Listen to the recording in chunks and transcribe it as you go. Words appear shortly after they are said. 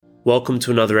Welcome to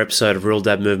another episode of Real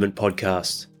Dad Movement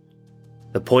Podcast.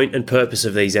 The point and purpose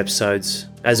of these episodes,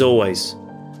 as always,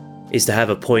 is to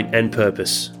have a point and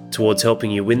purpose towards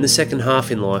helping you win the second half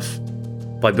in life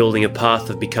by building a path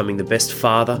of becoming the best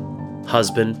father,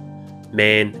 husband,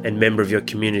 man, and member of your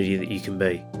community that you can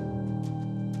be.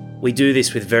 We do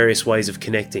this with various ways of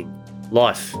connecting.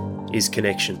 Life is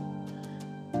connection.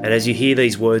 And as you hear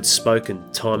these words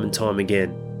spoken time and time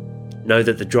again, know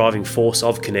that the driving force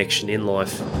of connection in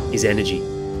life is energy,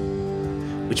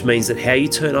 which means that how you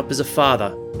turn up as a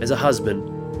father, as a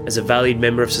husband, as a valued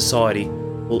member of society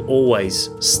will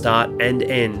always start and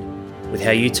end with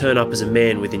how you turn up as a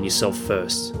man within yourself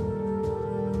first.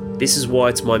 This is why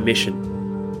it's my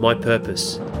mission, my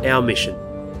purpose, our mission,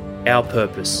 our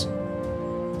purpose,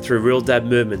 through Real Dad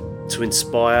Movement to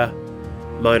inspire,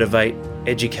 motivate,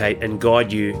 educate and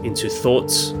guide you into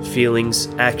thoughts, feelings,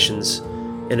 actions,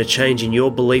 and a change in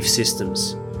your belief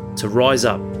systems to rise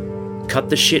up, cut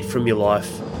the shit from your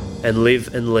life, and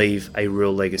live and leave a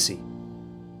real legacy.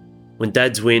 When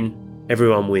dads win,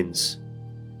 everyone wins.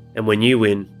 And when you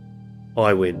win,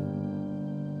 I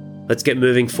win. Let's get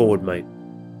moving forward, mate.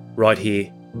 Right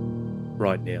here,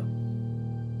 right now.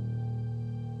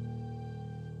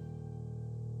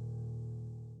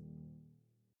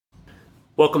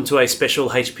 Welcome to a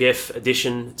special HPF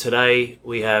edition. Today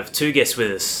we have two guests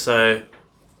with us. So,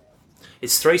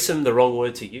 is threesome the wrong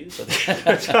word to use? I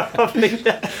think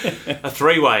a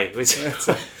three-way. Depends.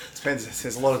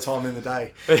 There's a lot of time in the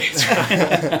day.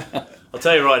 I'll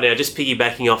tell you right now, just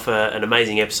piggybacking off an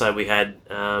amazing episode we had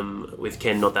with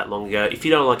Ken not that long ago. If you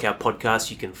don't like our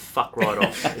podcast, you can fuck right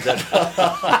off. Is that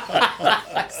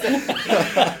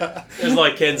It's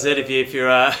like Ken said,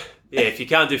 if you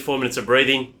can't do 4 minutes of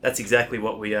breathing, that's exactly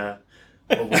what we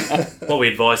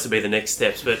advise to be the next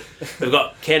steps. But we've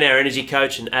got Ken, our energy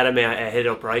coach, and Adam, our head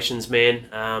operations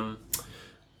man.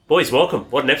 Boys, welcome.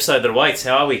 What an episode that awaits.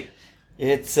 How are we?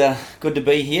 It's good to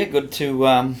be here. Good to,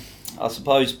 I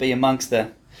suppose, be amongst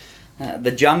the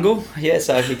jungle. Yeah,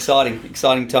 so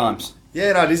exciting times.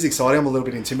 Yeah, no, it is exciting. I'm a little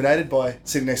bit intimidated by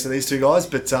sitting next to these two guys,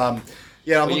 but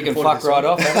yeah, I'm looking you can forward fuck right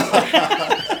off.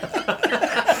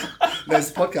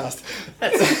 There's the podcast.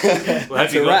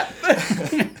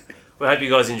 We hope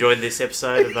you guys enjoyed this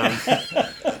episode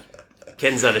of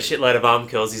Ken's done a shitload of arm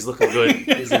curls. He's looking good.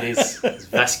 His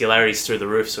vascularity's through the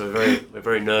roof, so we're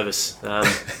very nervous.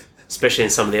 Especially in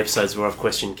some of the episodes where I've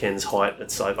questioned Ken's height.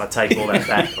 It's like I take all that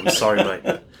back. I'm sorry,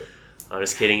 mate. I'm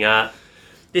just kidding.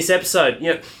 This episode,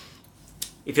 if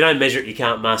you don't measure it, you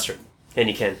can't master it, and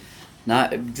you can. No,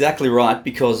 exactly right.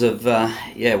 Because of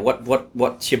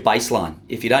what's your baseline?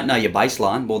 If you don't know your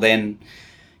baseline, well then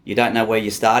you don't know where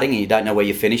you're starting and you don't know where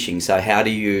you're finishing. So how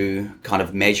do you kind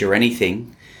of measure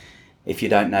anything if you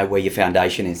don't know where your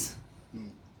foundation is?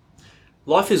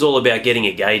 Life is all about getting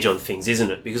a gauge on things,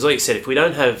 isn't it? Because like you said, if we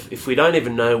don't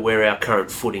even know where our current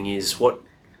footing is, what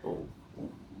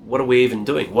are we even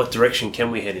doing? What direction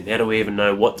can we head in? How do we even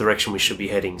know what direction we should be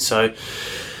heading? So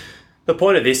the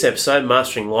point of this episode,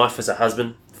 mastering life as a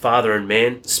husband, father and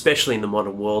man, especially in the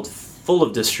modern world, full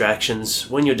of distractions.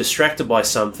 When you're distracted by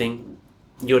something,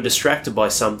 you're distracted by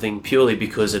something purely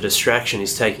because a distraction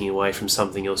is taking you away from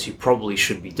something else you probably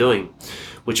should be doing,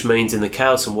 which means in the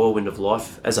chaos and whirlwind of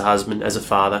life, as a husband, as a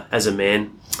father, as a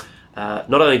man,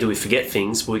 not only do we forget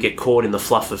things, but we get caught in the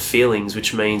fluff of feelings,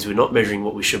 which means we're not measuring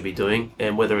what we should be doing,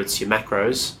 and whether it's your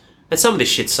macros. And some of this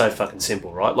shit's so fucking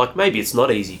simple, right? Like maybe it's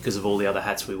not easy because of all the other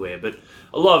hats we wear, but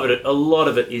a lot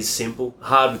of it is simple,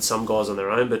 hard with some guys on their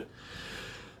own, but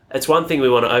it's one thing we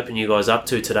want to open you guys up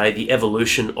to today, the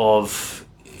evolution of,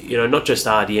 not just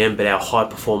RDM, but our high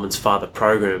performance father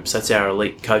programs. That's our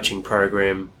elite coaching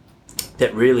program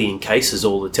that really encases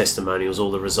all the testimonials,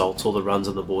 all the results, all the runs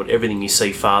on the board, everything you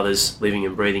see fathers living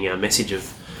and breathing, our message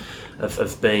of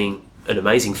being an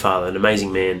amazing father, an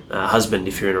amazing man, husband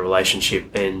if you're in a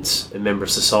relationship, and a member of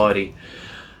society.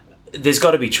 There's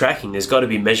got to be tracking, there's got to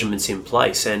be measurements in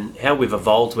place, and how we've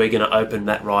evolved, we're going to open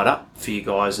that right up for you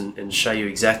guys and show you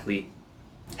exactly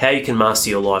how you can master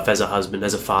your life as a husband,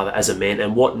 as a father, as a man,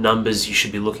 and what numbers you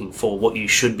should be looking for, what you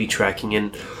should be tracking.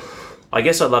 And I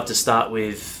guess I'd love to start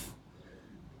with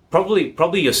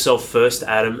probably yourself first,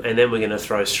 Adam, and then we're going to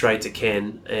throw straight to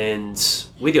Ken. And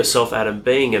with yourself, Adam,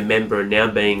 being a member and now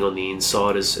being on the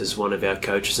inside as one of our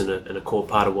coaches and a core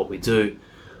part of what we do,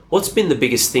 what's been the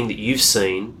biggest thing that you've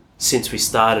seen since we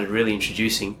started really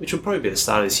introducing, which will probably be the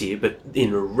start of this year, but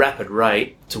in a rapid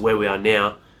rate to where we are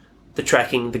now, the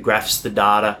tracking, the graphs, the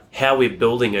data, how we're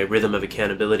building a rhythm of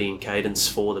accountability and cadence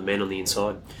for the men on the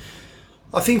inside?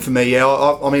 I think for me,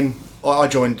 I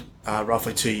joined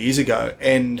roughly 2 years ago,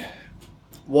 and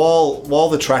while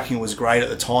the tracking was great at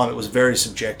the time, it was very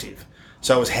subjective.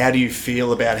 So it was, how do you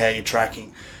feel about how you're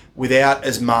tracking, without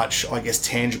as much, I guess,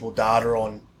 tangible data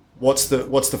on what's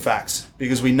the facts,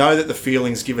 because we know that the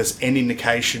feelings give us an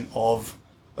indication of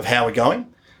how we're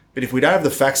going. But if we don't have the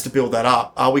facts to build that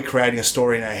up, are we creating a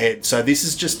story in our head? So this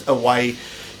is just a way,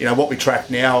 what we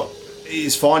track now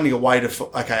is finding a way to,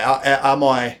 okay, are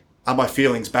my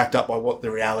feelings backed up by what the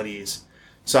reality is?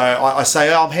 So I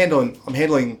say, I'm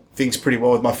handling things pretty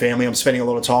well with my family. I'm spending a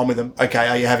lot of time with them. Okay,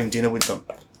 are you having dinner with them?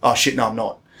 Oh shit, no, I'm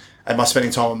not. Am I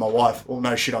spending time with my wife? Well,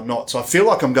 no shit, I'm not. So I feel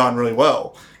like I'm going really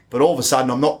well, but all of a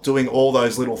sudden I'm not doing all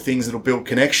those little things that'll build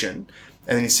connection.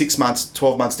 And then in 6 months,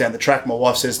 12 months down the track, my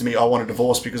wife says to me, I want a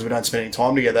divorce because we don't spend any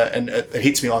time together. And it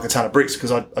hits me like a ton of bricks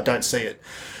because I don't see it.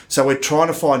 So we're trying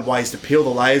to find ways to peel the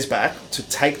layers back, to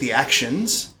take the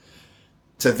actions,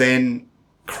 to then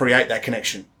create that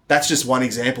connection. That's just one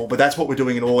example, but that's what we're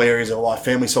doing in all areas of life: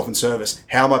 family, self, and service.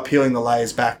 How am I peeling the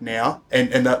layers back now?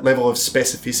 And that level of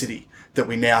specificity that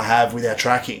we now have with our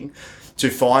tracking to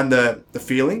find the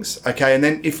feelings. Okay, and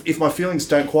then if my feelings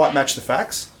don't quite match the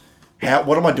facts,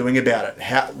 what am I doing about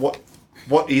it?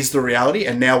 What is the reality?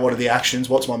 And now what are the actions?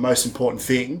 What's my most important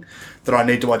thing that I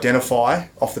need to identify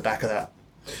off the back of that?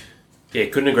 Yeah,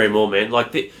 couldn't agree more, man.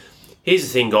 Here's the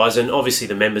thing, guys, and obviously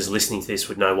the members listening to this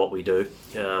would know what we do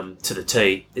to the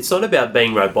T. It's not about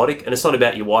being robotic, and it's not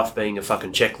about your wife being a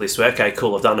fucking checklist where, okay,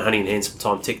 cool, I've done a honey and handsome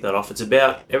time, tick that off. It's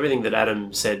about everything that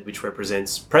Adam said, which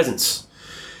represents presence.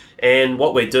 And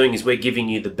what we're doing is we're giving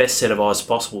you the best set of eyes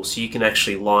possible so you can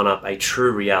actually line up a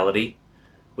true reality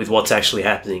with what's actually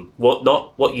happening.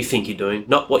 Not what you think you're doing,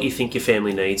 not what you think your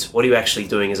family needs. What are you actually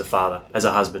doing as a father, as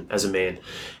a husband, as a man?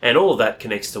 And all of that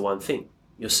connects to one thing,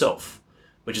 yourself.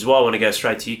 Which is why I want to go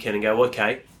straight to you, Ken, and go,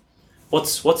 okay,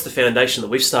 what's the foundation that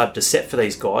we've started to set for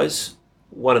these guys?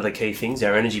 One of the key things,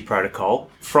 our energy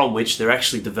protocol, from which they're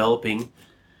actually developing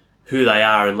who they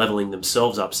are and leveling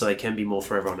themselves up so they can be more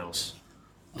for everyone else.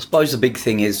 I suppose the big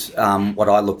thing is what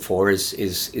I look for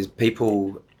is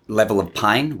people level of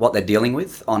pain, what they're dealing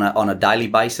with on a daily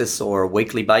basis or a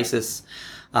weekly basis,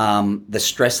 the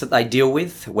stress that they deal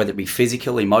with, whether it be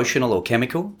physical, emotional, or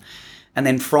chemical. And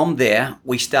then from there,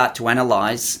 we start to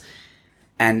analyse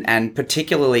and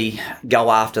particularly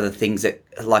go after the things that,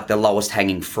 like the lowest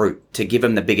hanging fruit, to give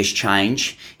them the biggest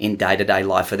change in day-to-day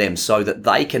life for them so that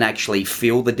they can actually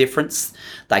feel the difference,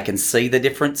 they can see the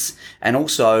difference, and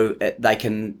also they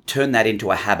can turn that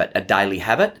into a habit, a daily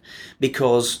habit,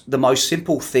 because the most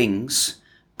simple things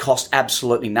cost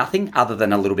absolutely nothing other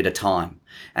than a little bit of time.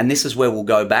 And this is where we'll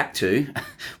go back to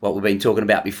what we've been talking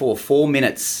about before, 4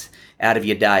 minutes out of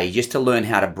your day just to learn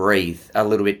how to breathe a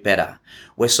little bit better.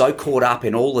 We're so caught up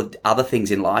in all the other things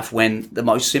in life when the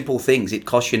most simple things, it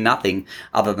costs you nothing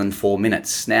other than 4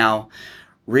 minutes. Now,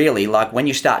 really, when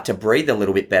you start to breathe a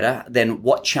little bit better, then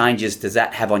what changes does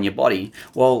that have on your body?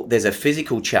 Well, there's a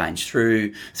physical change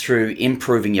through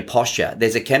improving your posture.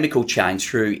 There's a chemical change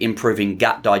through improving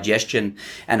gut digestion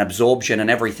and absorption and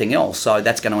everything else. So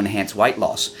that's going to enhance weight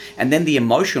loss. And then the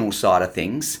emotional side of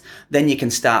things, then you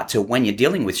can start to, when you're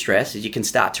dealing with stress, you can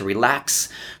start to relax,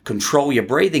 control your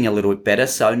breathing a little bit better.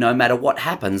 So no matter what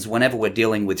happens, whenever we're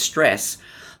dealing with stress,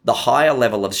 the higher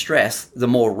level of stress, the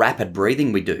more rapid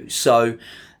breathing we do. So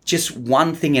just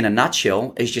one thing in a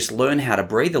nutshell is just learn how to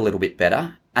breathe a little bit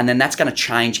better. And then that's going to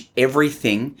change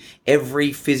everything,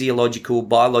 every physiological,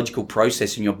 biological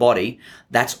process in your body.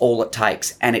 That's all it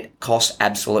takes. And it costs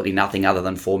absolutely nothing other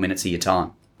than 4 minutes of your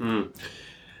time. And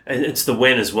it's the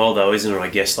when as well, though, isn't it? I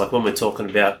guess, when we're talking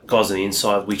about guys on the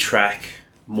inside, we track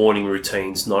morning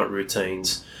routines, night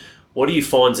routines. What do you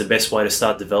find is the best way to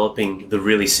start developing the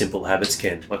really simple habits,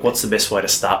 Ken? What's the best way to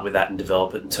start with that and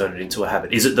develop it and turn it into a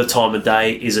habit? Is it the time of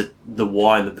day? Is it the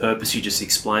why and the purpose you just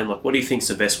explained? What do you think is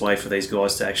the best way for these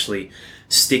guys to actually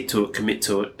stick to it, commit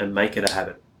to it, and make it a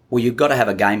habit? Well, you've got to have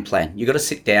a game plan. You've got to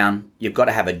sit down, you've got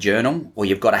to have a journal, or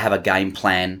you've got to have a game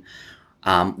plan.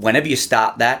 Whenever you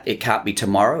start that, it can't be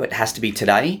tomorrow, it has to be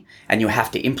today, and you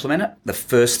have to implement it the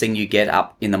first thing you get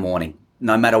up in the morning.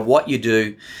 No matter what you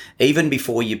do, even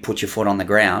before you put your foot on the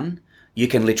ground, you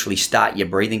can literally start your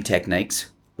breathing techniques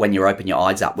when you open your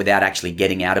eyes up without actually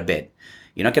getting out of bed.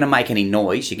 You're not going to make any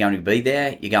noise. You're going to be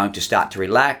there. You're going to start to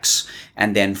relax.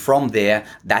 And then from there,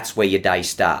 that's where your day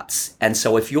starts. And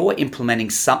so if you're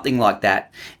implementing something like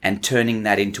that and turning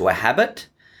that into a habit,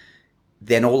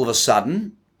 then all of a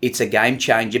sudden it's a game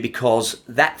changer because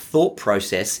that thought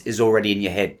process is already in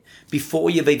your head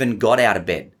before you've even got out of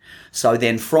bed. So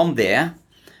then from there,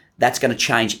 that's going to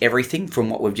change everything from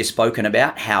what we've just spoken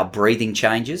about, how breathing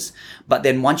changes. But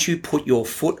then once you put your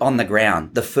foot on the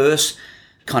ground, the first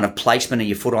kind of placement of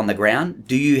your foot on the ground?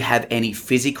 Do you have any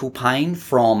physical pain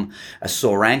from a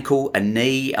sore ankle, a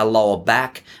knee, a lower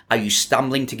back? Are you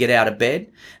stumbling to get out of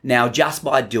bed? Now, just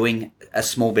by doing a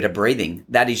small bit of breathing,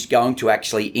 that is going to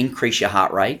actually increase your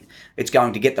heart rate. It's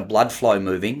going to get the blood flow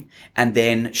moving. And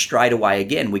then straight away,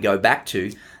 again, we go back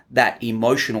to that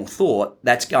emotional thought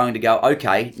that's going to go,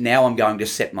 okay, now I'm going to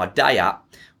set my day up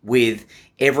with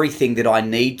everything that I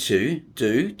need to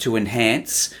do to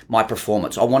enhance my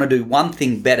performance. I want to do one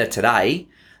thing better today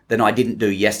than I didn't do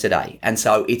yesterday. And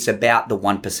so it's about the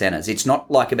one percenters. It's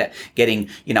not like about getting,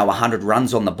 100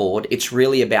 runs on the board. It's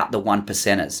really about the one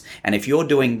percenters. And if you're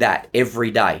doing that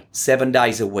every day, 7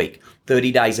 days a week,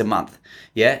 30 days a month,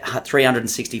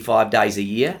 365 days a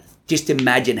year, just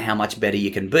imagine how much better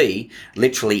you can be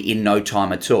literally in no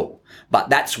time at all. But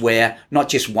that's where not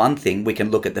just one thing, we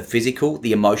can look at the physical,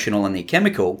 the emotional, and the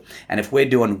chemical. And if we're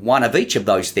doing one of each of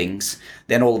those things,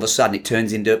 then all of a sudden it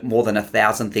turns into more than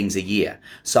 1,000 things a year.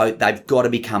 So they've got to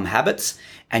become habits,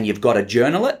 and you've got to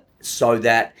journal it so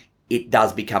that it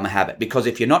does become a habit. Because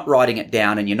if you're not writing it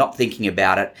down and you're not thinking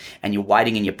about it and you're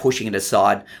waiting and you're pushing it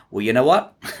aside, well, you know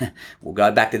what? We'll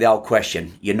go back to the old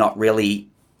question. You're not really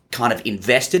kind of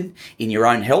invested in your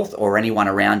own health or anyone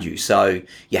around you. So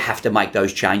you have to make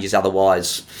those changes.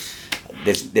 Otherwise,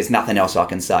 there's nothing else I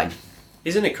can say.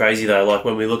 Isn't it crazy though? Like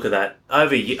when we look at that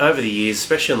over the years,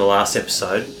 especially on the last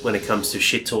episode, when it comes to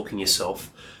shit talking yourself,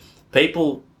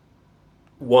 people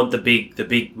want the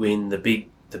big win, the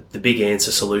big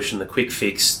answer solution, the quick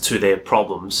fix to their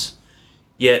problems.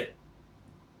 Yet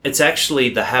it's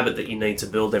actually the habit that you need to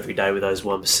build every day with those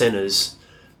one percenters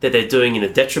that they're doing in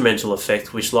a detrimental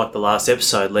effect, which like the last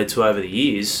episode led to over the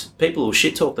years, people will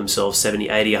shit talk themselves 70,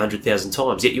 80, 100,000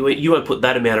 times. Yet you won't put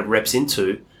that amount of reps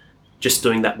into just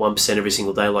doing that 1% every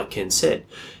single day like Ken said.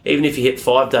 Even if you hit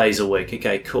 5 days a week,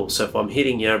 okay, cool. So if I'm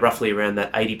hitting, roughly around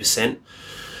that 80%,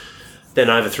 then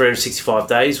over 365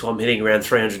 days, well, I'm hitting around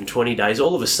 320 days.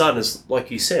 All of a sudden, it's like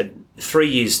you said, 3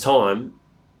 years' time,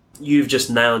 you've just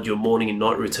nailed your morning and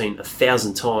night routine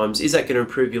 1,000 times. Is that going to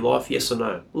improve your life? Yes or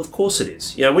no? Well, of course it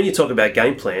is. When you talk about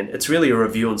game plan, it's really a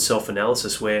review and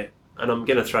self-analysis where, and I'm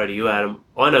going to throw to you, Adam,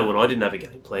 I know when I didn't have a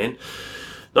game plan,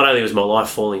 not only was my life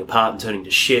falling apart and turning to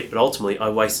shit, but ultimately I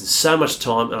wasted so much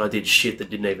time and I did shit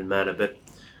that didn't even matter. But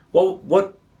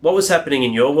what was happening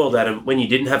in your world, Adam, when you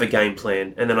didn't have a game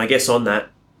plan? And then I guess on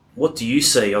that, what do you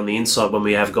see on the inside when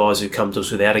we have guys who come to us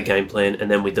without a game plan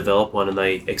and then we develop one and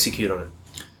they execute on it?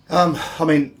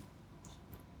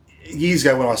 Years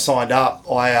ago when I signed up,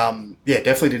 I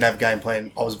definitely didn't have a game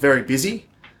plan. I was very busy,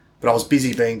 but I was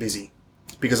busy being busy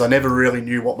because I never really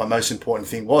knew what my most important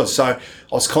thing was. So I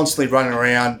was constantly running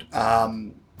around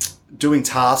doing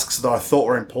tasks that I thought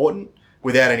were important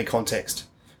without any context.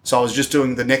 So I was just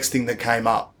doing the next thing that came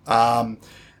up.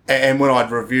 And when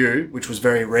I'd review, which was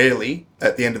very rarely,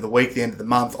 at the end of the week, the end of the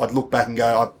month, I'd look back and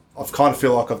go, I kind of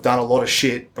feel like I've done a lot of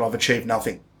shit, but I've achieved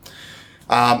nothing.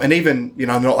 And even,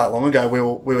 not that long ago,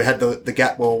 we had the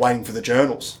gap where we were waiting for the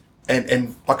journals.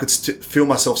 And I could feel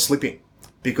myself slipping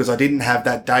because I didn't have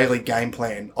that daily game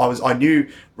plan. I knew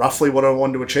roughly what I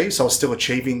wanted to achieve, so I was still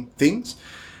achieving things,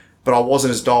 but I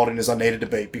wasn't as dialed in as I needed to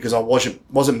be because I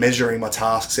wasn't measuring my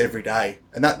tasks every day.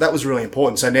 And that was really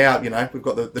important. So now, we've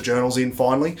got the journals in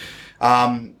finally.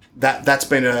 That's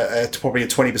been probably a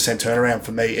 20% turnaround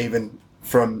for me, even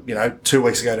from, 2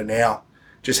 weeks ago to now.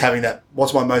 Just having that,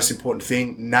 what's my most important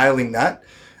thing, nailing that.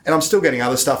 And I'm still getting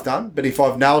other stuff done, but if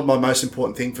I've nailed my most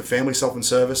important thing for family, self and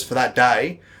service for that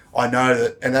day, I know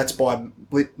that, and that's by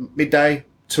midday,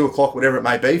 2 o'clock, whatever it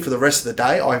may be, for the rest of the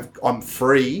day, I'm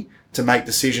free to make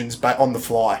decisions on the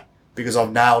fly because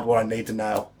I've nailed what I need to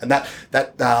nail. And that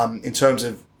in terms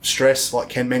of stress, like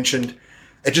Ken mentioned,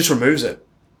 it just removes it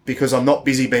because I'm not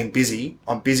busy being busy.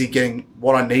 I'm busy getting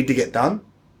what I need to get done.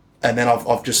 And then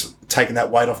I've just taken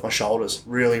that weight off my shoulders.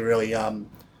 Really, really,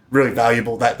 really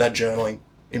valuable, that journaling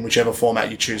in whichever format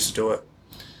you choose to do it.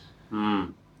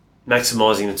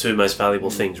 Maximising the two most valuable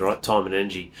things, right? Time and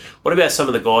energy. What about some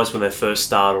of the guys when they first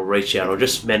start or reach out, or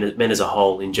just men as a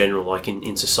whole in general, like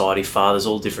in society, fathers,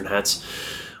 all different hats?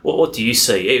 What do you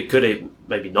see? It could be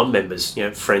maybe non-members,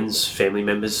 friends, family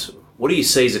members. What do you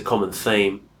see as a common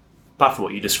theme, apart from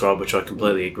what you described, which I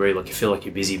completely agree, like you feel like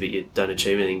you're busy but you don't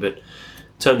achieve anything, but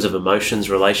in terms of emotions,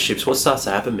 relationships, what starts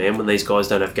to happen, man, when these guys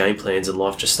don't have game plans and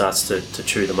life just starts to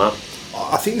chew them up?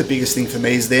 I think the biggest thing for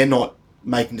me is they're not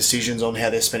making decisions on how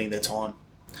they're spending their time.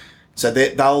 So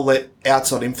they'll let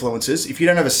outside influences, if you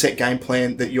don't have a set game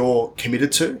plan that you're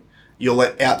committed to, you'll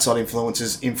let outside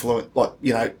influences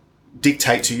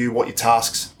dictate to you what your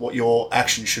tasks, what your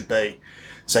actions should be.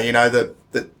 So, the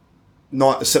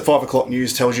 5 o'clock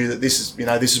news tells you that this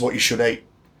is what you should eat.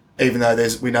 even though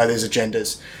we know there's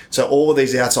agendas. So all of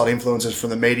these outside influences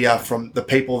from the media, from the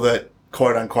people that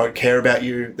quote unquote care about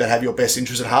you, that have your best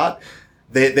interest at heart,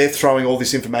 they're throwing all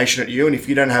this information at you. And if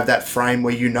you don't have that frame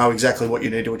where you know exactly what you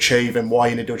need to achieve and why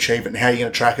you need to achieve it and how you're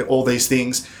going to track it, all these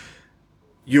things,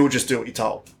 you'll just do what you're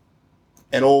told.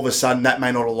 And all of a sudden that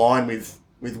may not align with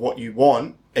what you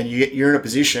want. And you're in a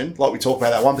position, like we talk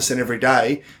about that 1% every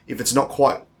day, if it's not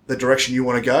quite the direction you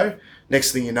want to go,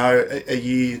 next thing you know, a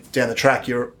year down the track,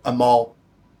 you're a mile,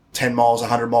 10 miles,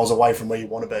 100 miles away from where you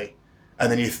want to be. And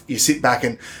then you sit back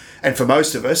and for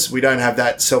most of us, we don't have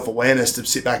that self-awareness to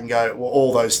sit back and go, well,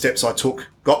 all those steps I took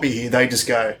got me here. They just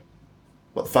go,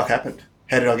 what the fuck happened?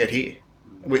 How did I get here?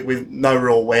 With no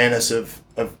real awareness of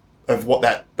what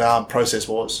that process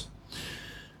was.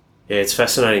 Yeah, it's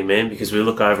fascinating, man, because we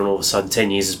look over and all of a sudden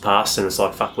 10 years has passed and it's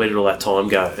like, fuck, where did all that time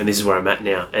go? And this is where I'm at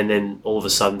now. And then all of a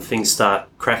sudden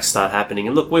cracks start happening.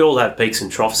 And look, we all have peaks and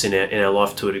troughs in our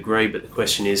life to a degree, but the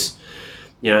question is,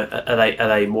 are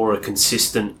they more a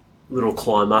consistent little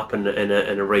climb up and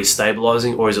a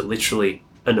re-stabilising, or is it literally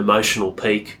an emotional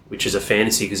peak, which is a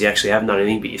fantasy because you actually haven't done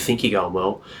anything, but you think you're going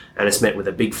well, and it's met with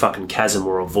a big fucking chasm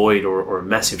or a void or a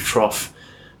massive trough,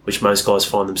 which most guys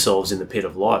find themselves in the pit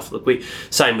of life. Look,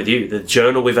 same with you. The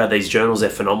journal, we've had these journals, they're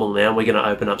phenomenal now. We're going to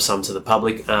open up some to the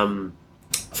public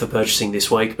for purchasing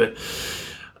this week. But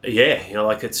yeah,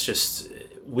 it's just,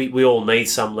 we all need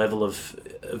some level of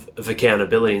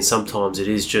accountability, and sometimes it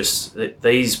is just that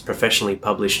these professionally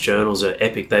published journals are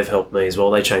epic. They've helped me as well.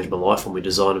 They changed my life when we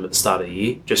designed them at the start of the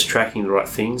year. Just tracking the right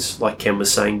things, like Ken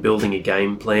was saying, building a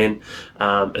game plan,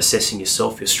 assessing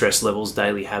yourself, your stress levels,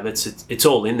 daily habits. It's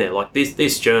all in there. Like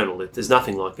this journal, there's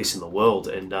nothing like this in the world,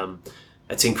 and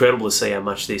it's incredible to see how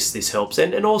much this helps.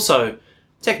 And also,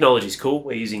 technology's cool.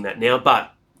 We're using that now,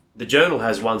 but the journal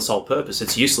has one sole purpose.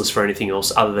 It's useless for anything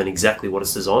else other than exactly what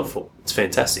it's designed for. It's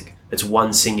fantastic. It's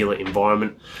one singular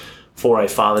environment for a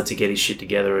father to get his shit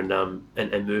together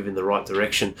and move in the right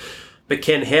direction. But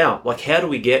Ken, how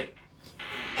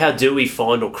do we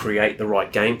find or create the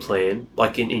right game plan?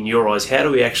 Like in your eyes, how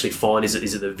do we actually find, is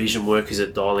it the vision work? Is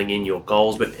it dialing in your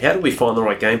goals? But how do we find the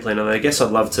right game plan? And I guess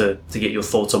I'd love to get your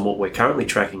thoughts on what we're currently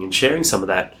tracking and sharing some of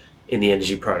that in the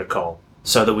energy protocol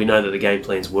so that we know that the game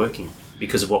plan's working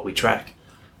because of what we track.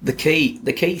 The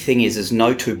key thing is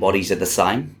no two bodies are the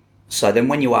same. So then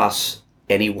when you ask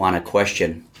anyone a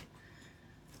question,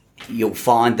 you'll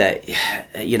find that,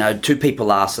 two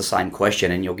people ask the same question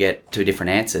and you'll get two different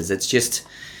answers.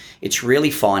 It's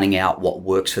really finding out what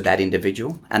works for that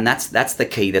individual. And that's the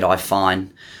key that I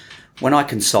find when I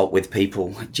consult with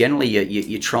people. Generally,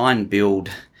 you try and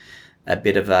build a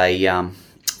bit of a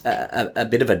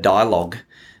dialogue,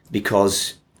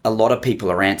 because a lot of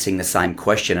people are answering the same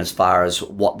question as far as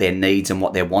what their needs and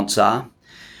what their wants are.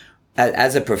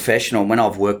 As a professional, when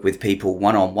I've worked with people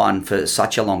one-on-one for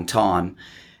such a long time,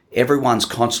 everyone's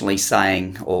constantly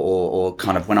saying, or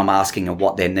kind of when I'm asking them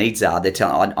what their needs are, they're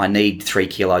telling, I need 3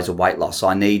 kilos of weight loss.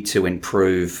 I need to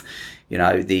improve,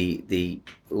 the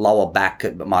lower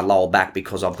back, my lower back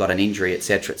because I've got an injury,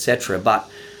 etc., etc. But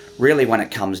really, when it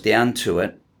comes down to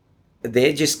it,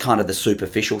 they're just kind of the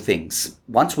superficial things.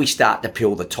 Once we start to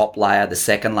peel the top layer, the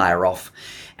second layer off,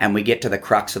 and we get to the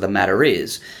crux of the matter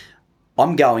is,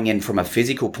 I'm going in from a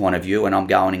physical point of view and I'm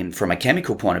going in from a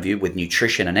chemical point of view with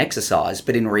nutrition and exercise.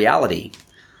 But in reality,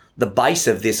 the base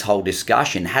of this whole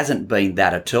discussion hasn't been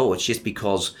that at all. It's just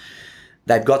because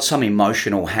they've got some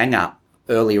emotional hang up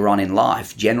earlier on in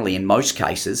life, generally in most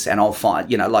cases. And I'll find,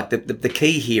 the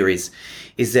key here is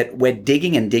that we're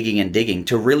digging and digging and digging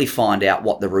to really find out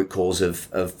what the root cause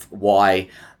of why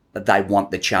they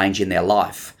want the change in their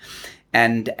life.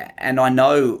 And I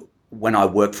know when I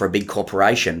worked for a big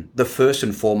corporation, the first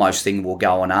and foremost thing we're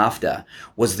going after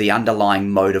was the underlying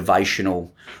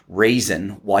motivational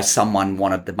reason why someone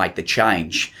wanted to make the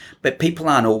change. But people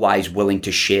aren't always willing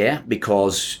to share,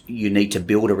 because you need to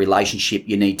build a relationship.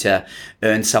 You need to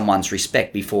earn someone's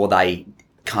respect before they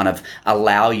kind of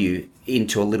allow you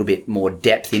into a little bit more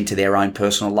depth into their own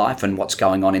personal life and what's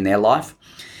going on in their life.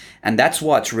 And that's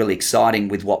why it's really exciting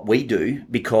with what we do,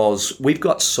 because we've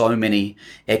got so many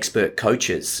expert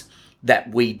coaches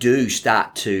that we do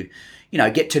start to,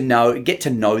 get to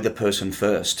know the person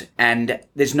first. And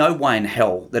there's no way in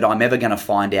hell that I'm ever going to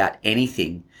find out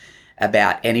anything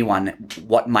about anyone,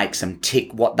 what makes them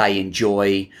tick, what they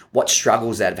enjoy, what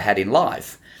struggles they've had in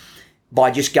life, by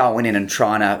just going in and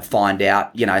trying to find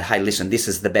out, hey, listen, this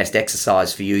is the best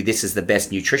exercise for you, this is the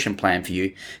best nutrition plan for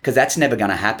you, because that's never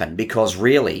going to happen, because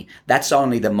really, that's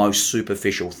only the most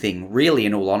superficial thing. Really,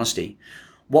 in all honesty,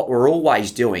 what we're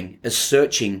always doing is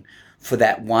searching for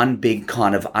that one big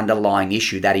kind of underlying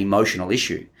issue, that emotional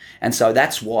issue. And so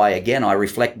that's why, again, I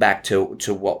reflect back to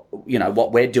what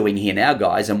we're doing here now,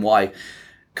 guys, and why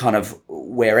kind of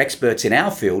we're experts in our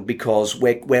field, because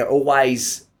we're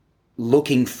always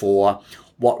looking for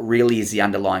what really is the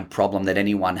underlying problem that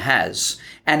anyone has.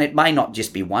 And it may not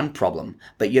just be one problem,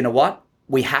 but you know what?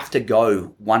 We have to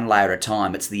go one layer at a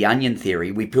time. It's the onion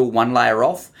theory. We peel one layer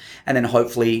off, and then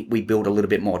hopefully we build a little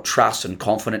bit more trust and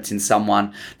confidence in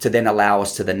someone to then allow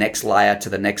us to the next layer, to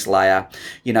the next layer.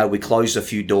 You know, we close a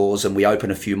few doors and we open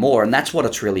a few more. And that's what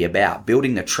it's really about,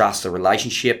 building the trust, the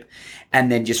relationship. And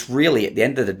then just really at the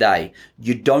end of the day,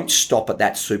 you don't stop at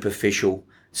that superficial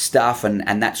stuff.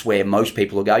 And that's where most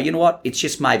people will go, you know what? It's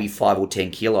just maybe 5 or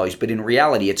 10 kilos. But in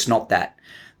reality, it's not that.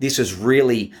 This is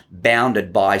really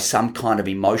bounded by some kind of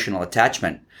emotional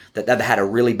attachment that they've had a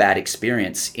really bad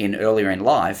experience in earlier in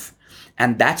life.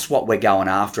 And that's what we're going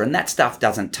after. And that stuff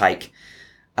doesn't take,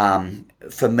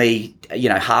 for me,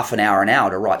 half an hour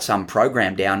to write some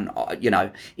program down,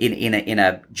 in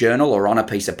a journal or on a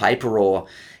piece of paper, or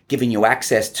giving you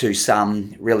access to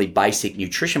some really basic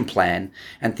nutrition plan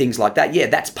and things like that. Yeah,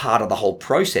 that's part of the whole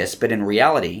process. But in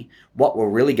reality, what we're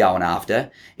really going after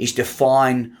is to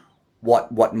find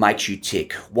what makes you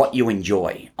tick, what you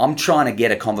enjoy. I'm trying to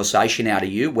get a conversation out of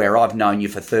you where I've known you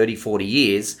for 30, 40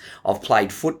 years. I've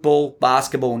played football,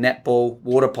 basketball, netball,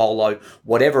 water polo,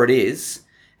 whatever it is.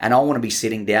 And I want to be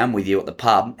sitting down with you at the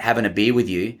pub, having a beer with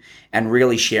you, and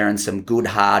really sharing some good,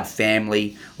 hard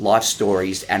family life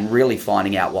stories and really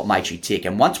finding out what makes you tick.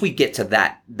 And once we get to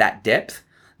that depth,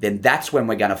 then that's when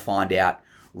we're going to find out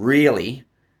really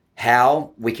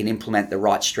how we can implement the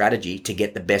right strategy to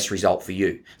get the best result for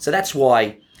you. So that's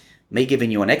why me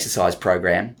giving you an exercise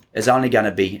program is only going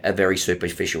to be a very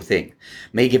superficial thing.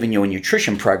 Me giving you a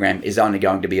nutrition program is only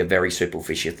going to be a very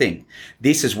superficial thing.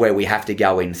 This is where we have to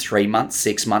go in 3 months,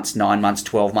 6 months, 9 months,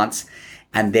 12 months.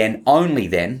 And then only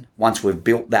then, once we've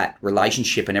built that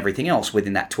relationship and everything else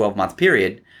within that 12-month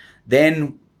period,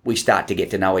 then we start to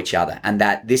get to know each other. And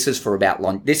that this is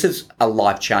this is a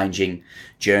life-changing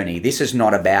journey. This is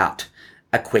not about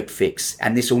a quick fix.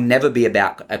 And this will never be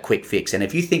about a quick fix. And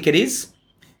if you think it is,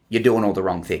 you're doing all the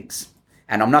wrong things.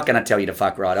 And I'm not going to tell you to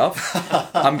fuck right off.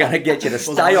 I'm going to get you to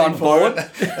stay on board.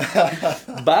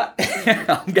 But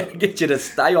I'm going to get you to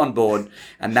stay on board.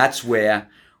 And that's where,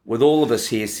 with all of us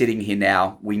here sitting here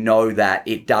now, we know that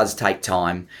it does take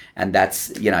time. And that's,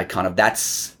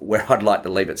 that's where I'd like to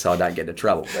leave it so I don't get into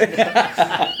trouble.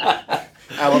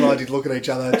 Al and I did look at each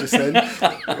other just then.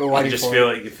 We're waiting for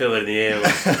it. You can feel it in the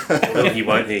air. Will he,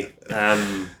 won't he?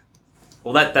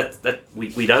 Well, that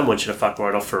we don't want you to fuck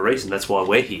right off for a reason. That's why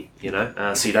we're here,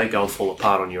 so you don't go and fall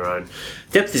apart on your own.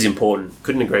 Depth is important.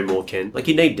 Couldn't agree more, Ken. Like,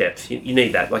 you need depth. You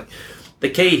need that. Like, the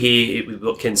key here, with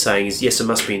what Ken's saying, is yes, it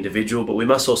must be individual, but we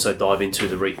must also dive into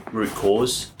the root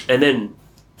cause and then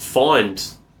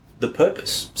find the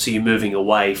purpose. So you're moving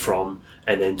away from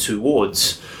and then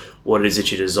towards what it is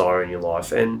that you desire in your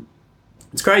life. And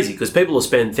it's crazy because people will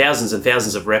spend thousands and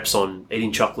thousands of reps on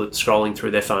eating chocolate, scrolling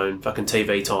through their phone, fucking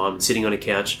TV time, sitting on a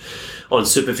couch on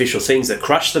superficial things that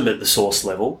crush them at the source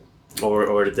level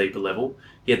or at a deeper level.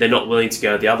 Yet they're not willing to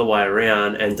go the other way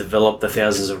around and develop the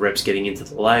thousands of reps getting into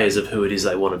the layers of who it is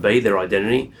they want to be, their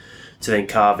identity, to then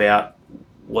carve out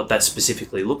what that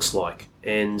specifically looks like.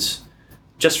 And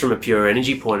just from a pure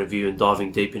energy point of view and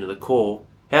diving deep into the core,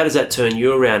 how does that turn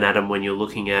you around, Adam, when you're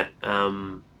looking at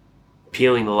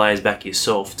peeling the layers back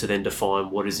yourself to then define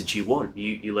what is it you want?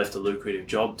 You left a lucrative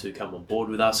job to come on board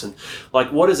with us. And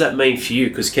what does that mean for you?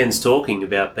 Because Ken's talking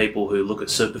about people who look at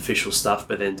superficial stuff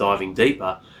but then diving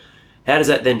deeper. How does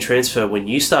that then transfer when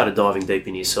you started diving deep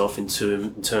in yourself in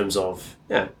terms of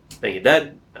being a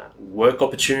dad, work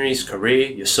opportunities,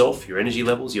 career, yourself, your energy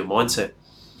levels, your mindset?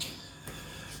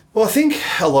 Well, I think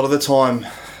a lot of the time,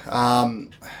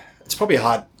 it's probably a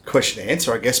hard question to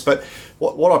answer, I guess, but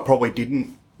what I probably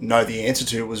didn't know the answer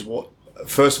to was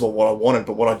first of all, what I wanted,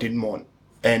 but what I didn't want.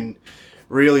 And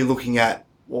really looking at,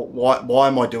 why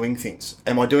am I doing things?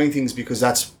 Am I doing things because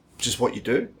that's just what you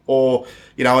do? Or,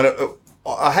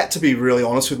 I had to be really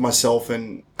honest with myself.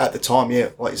 And at the time,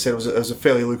 like you said, it was a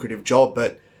fairly lucrative job,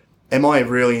 but am I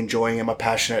really enjoying? Am I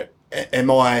passionate? Am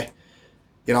I,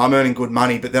 I'm earning good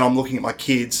money, but then I'm looking at my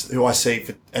kids who I see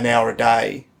for an hour a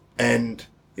day and,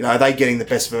 are they getting the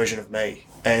best version of me?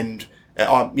 And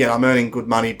I'm earning good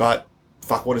money, but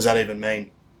fuck, what does that even mean?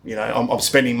 I'm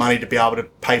spending money to be able to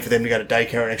pay for them to go to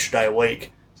daycare an extra day a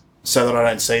week so that I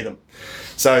don't see them.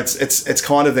 So it's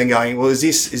kind of then going, well, is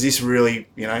this really,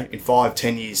 in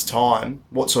 5-10 years time,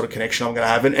 what sort of connection I'm going to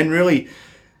have? And really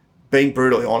being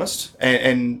brutally honest.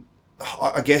 And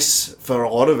I guess for a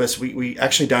lot of us, we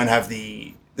actually don't have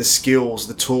the the skills,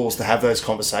 the tools to have those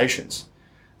conversations.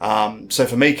 So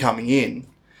for me coming in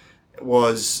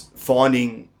was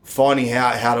finding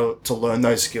how to learn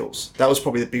those skills. That was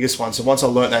probably the biggest one. So once I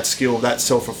learned that skill, that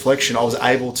self-reflection, I was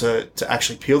able to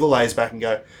actually peel the layers back and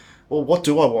go, well, what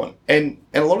do I want? And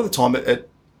a lot of the time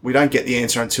we don't get the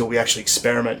answer until we actually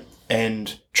experiment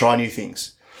and try new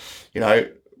things.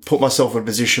 Put myself in a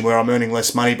position where I'm earning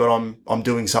less money, but I'm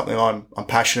doing something I'm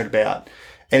passionate about.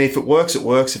 And if it works, it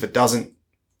works. If it doesn't,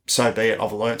 so be it.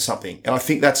 I've learned something. And I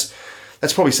think that's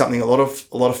probably something a lot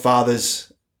of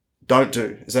fathers don't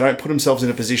do, is they don't put themselves in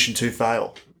a position to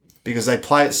fail because they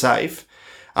play it safe.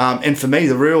 And for me,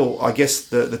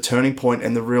 the turning point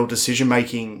and the real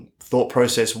decision-making thought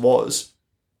process was,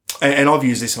 and I've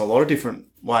used this in a lot of different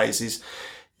ways, is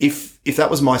if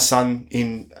that was my son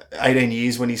in 18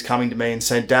 years when he's coming to me and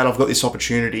saying, Dad, I've got this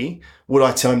opportunity, would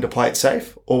I tell him to play it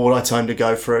safe or would I tell him to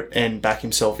go for it and back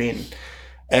himself in?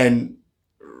 And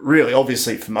really,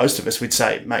 obviously, for most of us, we'd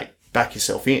say, mate, back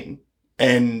yourself in.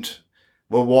 And,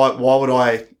 well, why would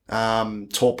I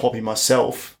tall poppy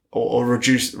myself or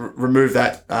remove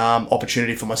that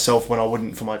opportunity for myself when I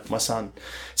wouldn't for my son?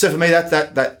 So for me,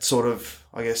 that sort of,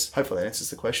 I guess, hopefully that answers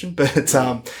the question. But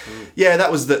yeah,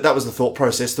 that was the thought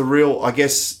process. The real, I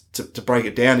guess, to break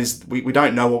it down is we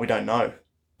don't know what we don't know,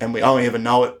 and we only ever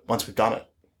know it once we've done it.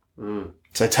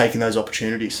 So taking those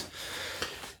opportunities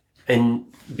and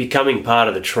becoming part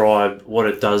of the tribe, what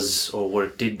it does or what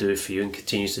it did do for you and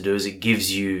continues to do is it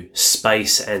gives you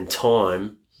space and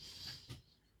time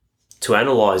to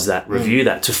analyse that, review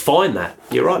that, to find that.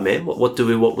 You're right, man. What do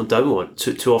we want? What don't we want?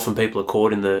 Too often people are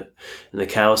caught in the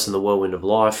chaos and the whirlwind of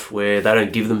life where they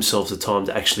don't give themselves the time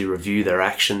to actually review their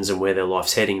actions and where their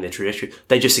life's heading, their trajectory.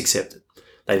 They just accept it.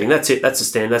 They think that's it, that's the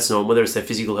standard, that's normal, whether it's their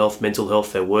physical health, mental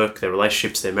health, their work, their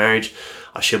relationships, their marriage.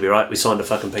 She'll be right, we signed a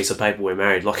fucking piece of paper, we're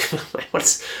married. Like,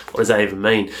 what does that even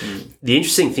mean? The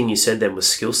interesting thing you said then was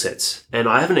skill sets. And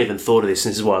I haven't even thought of this,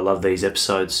 and this is why I love these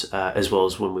episodes, as well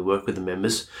as when we work with the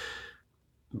members.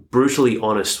 Brutally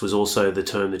honest was also the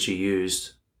term that you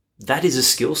used. That is a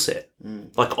skill set.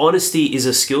 Like, honesty is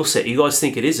a skill set. You guys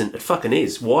think it isn't. It fucking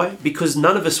is. Why? Because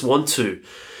none of us want to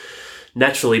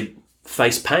naturally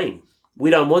face pain. We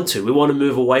don't want to. We want to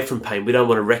move away from pain. We don't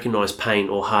want to recognise pain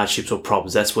or hardships or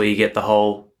problems. That's where you get the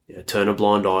whole turn a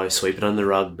blind eye, sweep it under the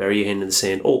rug, bury your hand in the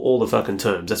sand, all the fucking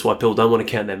terms. That's why people don't want to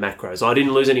count their macros. I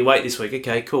didn't lose any weight this week.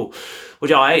 Okay, cool.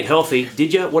 Well, I ate healthy.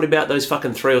 Did you? What about those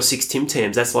fucking 3 or 6 Tim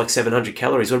Tams? That's like 700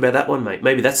 calories. What about that one, mate?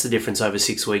 Maybe that's the difference over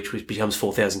 6 weeks, which becomes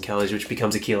 4,000 calories, which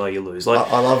becomes a kilo you lose. Like,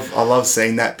 I love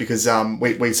seeing that because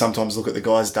we sometimes look at the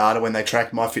guys' data when they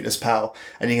track MyFitnessPal,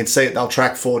 and you can see it. They'll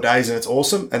track 4 days and it's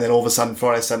awesome, and then all of a sudden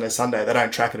Friday, Saturday, Sunday they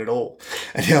don't track it at all,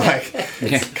 and you're like,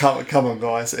 come on,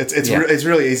 guys. It's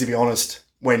really easy to be honest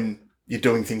when you're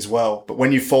doing things well, but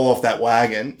when you fall off that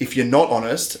wagon, if you're not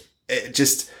honest,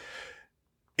 it's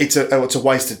a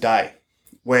wasted day.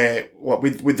 Where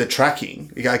with the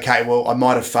tracking, you go, okay, well, I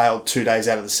might have failed 2 days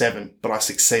out of the 7, but I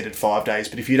succeeded 5 days.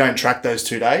 But if you don't track those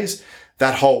 2 days,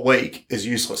 that whole week is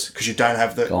useless because you don't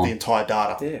have the entire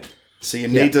data. Yeah. So you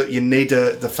need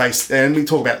to face, and we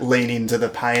talk about lean into the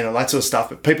pain and that sort of stuff.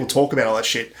 But people talk about all that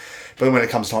shit, but when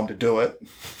it comes time to do it,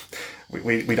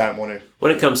 we don't want to.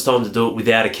 When it comes time to do it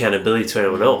without accountability to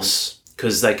anyone else,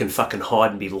 because they can fucking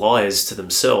hide and be liars to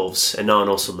themselves, and no one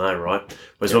else will know, right?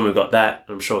 Whereas when we've got that,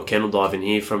 I'm sure Ken will dive in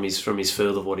here from his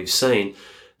field of what he's seen.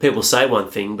 People say one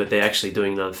thing, but they're actually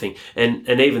doing another thing. And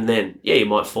even then, yeah, you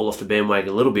might fall off the bandwagon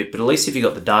a little bit, but at least if you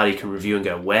got the data, you can review and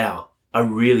go, wow, I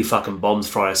really fucking bombed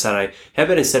Friday, Saturday. How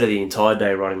about instead of the entire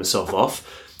day writing myself off,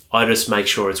 I just make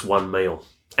sure it's one meal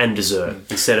and dessert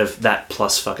instead of that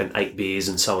plus fucking 8 beers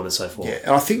and so on and so forth. Yeah,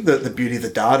 and I think that the beauty of the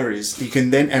data is you can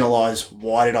then analyse,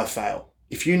 why did I fail?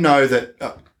 If you know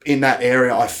that in that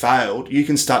area I failed, you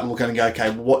can start looking and go,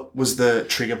 okay, what was the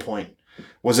trigger point?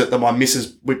 Was it that my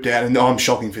missus whipped out, and I'm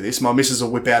shocking for this, my missus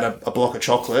will whip out a block of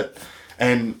chocolate,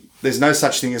 and there's no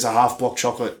such thing as a half block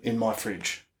chocolate in my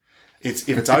fridge. If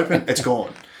it's open, it's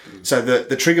gone. So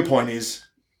the trigger point is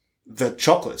the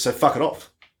chocolate, so fuck it off.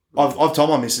 I've told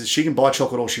my missus she can buy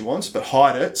chocolate all she wants, but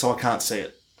hide it so I can't see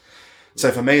it. So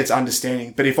for me, it's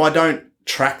understanding. But if I don't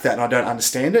track that and I don't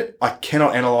understand it, I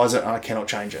cannot analyse it and I cannot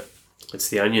change it. It's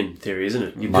the onion theory, isn't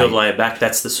it? You peel the layer back,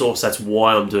 that's the source, that's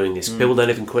why I'm doing this. People don't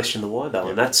even question the why, though.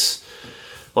 And that's,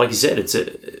 like you said, it's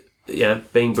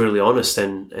being brutally honest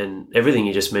and everything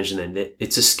you just mentioned then,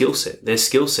 it's a skill set. They're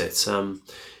skill sets.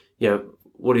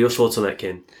 What are your thoughts on that,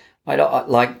 Ken?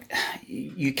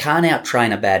 You can't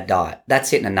out-train a bad diet.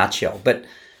 That's it in a nutshell. But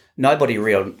nobody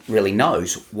really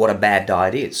knows what a bad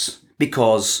diet is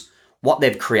because what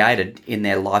they've created in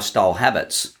their lifestyle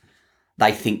habits,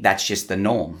 they think that's just the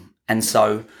norm. And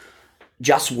so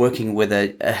just working with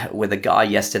a guy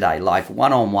yesterday, like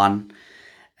one-on-one,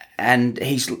 and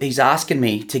he's asking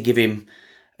me to give him,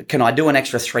 can I do an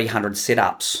extra 300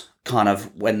 sit-ups kind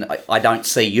of when I don't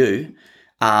see you?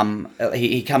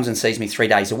 He comes and sees me 3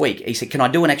 days a week. He said, can I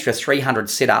do an extra 300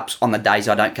 sit-ups on the days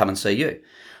I don't come and see you?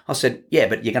 I said, yeah,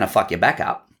 but you're going to fuck your back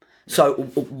up. So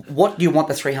what do you want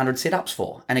the 300 sit-ups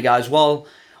for? And he goes, well,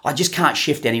 I just can't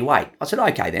shift any weight. I said,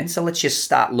 okay then, so let's just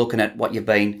start looking at what you've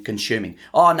been consuming.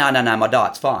 Oh, no, my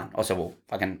diet's fine. I said, well,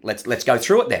 let's go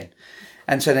through it then.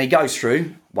 And so then he goes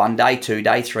through 1 day, 2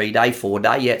 day, 3 day, 4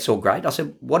 day. Yeah, it's all great. I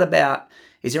said, what about,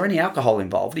 is there any alcohol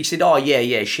involved? He said, oh,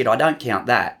 yeah, shit, I don't count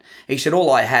that. He said,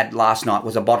 all I had last night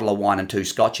was a bottle of wine and 2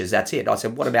 scotches. That's it. I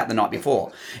said, what about the night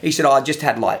before? He said, I just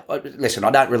had listen,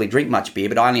 I don't really drink much beer,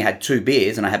 but I only had 2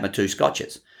 beers and I had my 2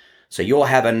 scotches. So you're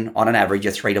having, on an average,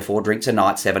 3 to 4 drinks a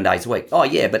night, 7 days a week. Oh,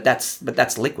 yeah, but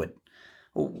that's liquid.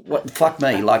 What? Fuck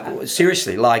me. Like,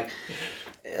 seriously, like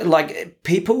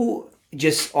people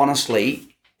just,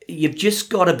 honestly, you've just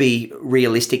got to be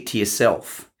realistic to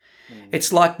yourself.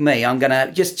 It's like me. I'm going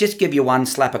to just give you one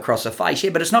slap across the face. Yeah,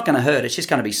 but it's not going to hurt. It's just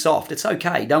going to be soft. It's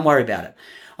okay. Don't worry about it.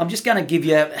 I'm just going to give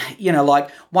you, like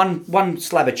one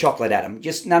slab of chocolate at him.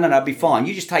 Just, no, be fine.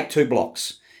 You just take 2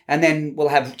 blocks. And then we'll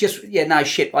have no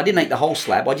shit. I didn't eat the whole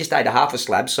slab. I just ate a half a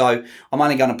slab. So I'm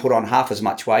only going to put on half as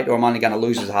much weight, or I'm only going to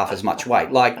lose half as much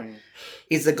weight. Like,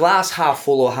 is the glass half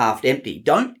full or half empty?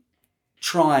 Don't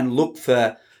try and look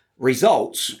for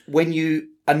results when you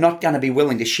are not going to be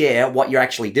willing to share what you're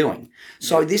actually doing.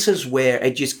 So this is where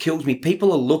it just kills me.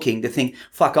 People are looking to think,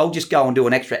 fuck, I'll just go and do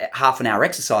an extra half an hour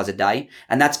exercise a day,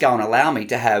 and that's going to allow me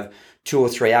to have 2 or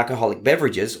 3 alcoholic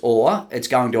beverages, or it's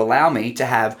going to allow me to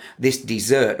have this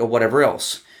dessert or whatever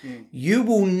else. You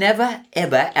will never,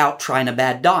 ever out-train a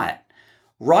bad diet.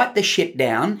 Write the shit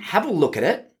down, have a look at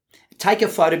it, take a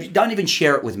photo. Don't even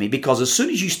share it with me, because as soon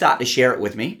as you start to share it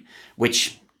with me,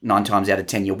 which 9 times out of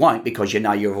 10 you won't, because you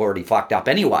know you've already fucked up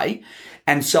anyway.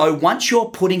 And so once you're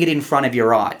putting it in front of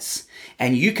your eyes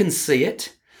and you can see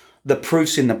it, the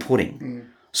proof's in the pudding.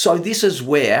 So this is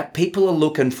where people are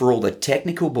looking for all the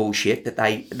technical bullshit that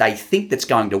they think that's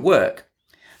going to work.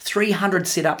 300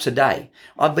 sit-ups a day.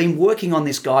 I've been working on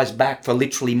this guy's back for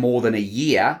literally more than a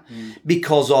year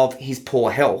because of his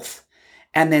poor health.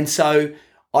 And then so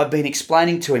I've been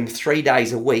explaining to him 3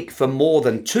 days a week for more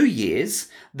than 2 years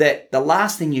that the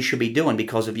last thing you should be doing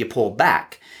because of your poor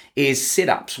back is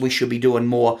sit-ups. We should be doing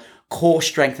more core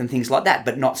strength and things like that,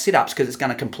 but not sit-ups, because it's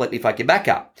going to completely fuck your back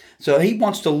up. So he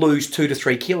wants to lose 2 to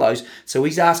 3 kilos. So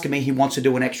he's asking me, he wants to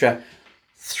do an extra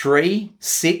 3,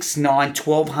 6, 9,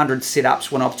 1,200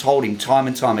 sit-ups when I've told him time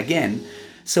and time again.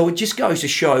 So it just goes to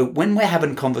show, when we're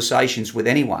having conversations with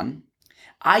anyone,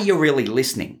 are you really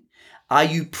listening? Are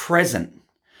you present?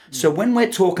 So when we're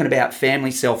talking about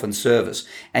family, self and service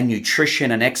and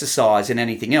nutrition and exercise and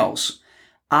anything else,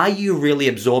 are you really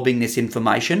absorbing this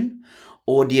information?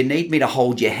 Or do you need me to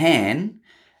hold your hand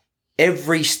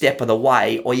every step of the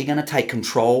way, or you're going to take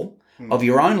control of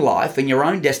your own life and your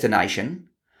own destination?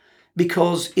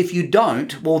 Because if you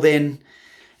don't, well then,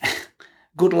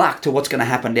 good luck to what's going to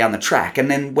happen down the track. And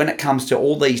then when it comes to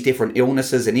all these different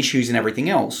illnesses and issues and everything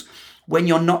else, when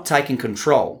you're not taking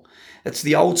control, it's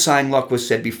the old saying, like was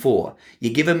said before,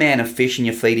 you give a man a fish and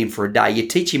you feed him for a day. You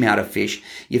teach him how to fish,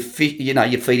 you feed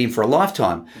him for a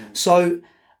lifetime. So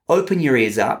open your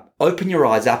ears up, open your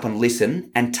eyes up and listen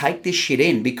and take this shit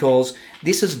in, because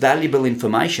this is valuable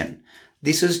information.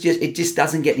 It just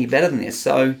doesn't get any better than this.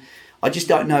 So I just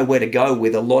don't know where to go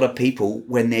with a lot of people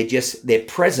when they're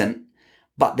present,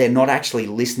 but they're not actually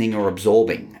listening or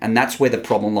absorbing. And that's where the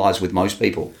problem lies with most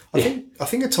people. I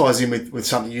think it ties in with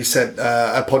something you said,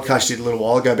 a podcast you did a little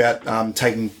while ago about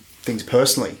taking things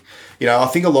personally. I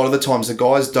think a lot of the times the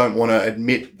guys don't want to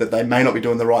admit that they may not be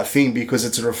doing the right thing because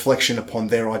it's a reflection upon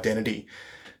their identity.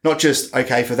 Not just,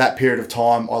 okay, for that period of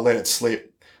time, I let it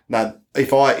slip. No,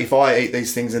 if I eat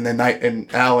these things and then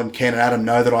Al and Ken and Adam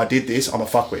know that I did this, I'm a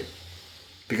fuckwit.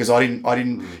 Because I didn't,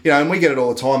 and we get it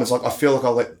all the time. It's like, I feel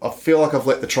like I've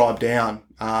let the tribe down,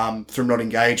 from not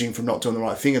engaging, from not doing the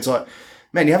right thing. It's like,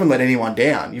 man, you haven't let anyone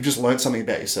down. You've just learned something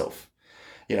about yourself.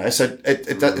 So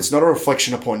it's not a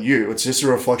reflection upon you. It's just a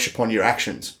reflection upon your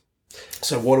actions.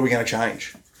 So what are we going to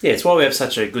change? Yeah, it's why we have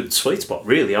such a good sweet spot,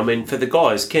 really. I mean, for the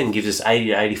guys, Ken gives us 80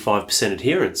 to 85%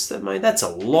 adherence. That's a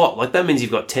lot. Like, that means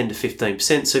you've got 10 to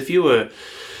 15%. So if you were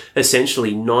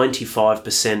essentially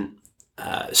 95%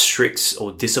 strict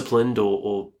or disciplined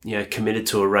or committed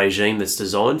to a regime that's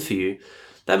designed for you,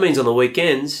 that means on the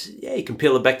weekends, you can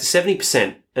peel it back to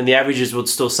 70%. And the averages would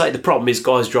still say. The problem is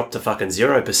guys drop to fucking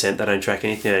 0%. They don't track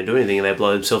anything, they don't do anything, and they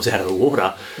blow themselves out of the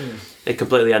water. It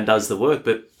completely undoes the work.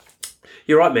 But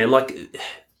You're right, man. Like,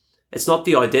 it's not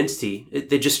the identity.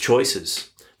 They're just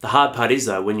choices. The hard part is,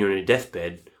 though, when you're in a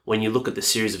deathbed, when you look at the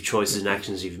series of choices and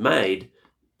actions you've made,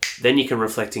 then you can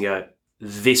reflect and go,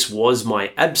 this was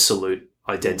my absolute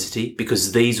identity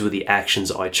because these were the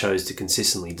actions I chose to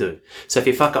consistently do. So if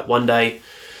you fuck up one day,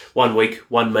 1 week,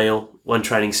 one meal, one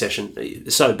training session,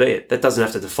 so be it. That doesn't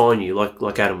have to define you,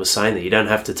 like Adam was saying there. You don't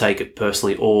have to take it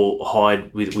personally or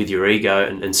hide with your ego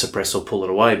and suppress or pull it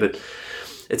away. But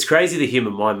it's crazy, the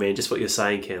human mind, man, just what you're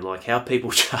saying, Ken, like how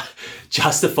people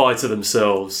justify to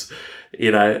themselves,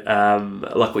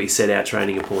 like what you said, out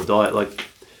training a poor diet. Like,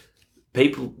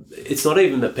 people, it's not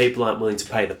even that people aren't willing to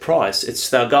pay the price. It's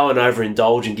they'll go and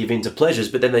overindulge and give in to pleasures,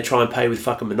 but then they try and pay with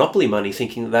fucking monopoly money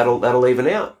thinking that'll even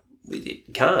out.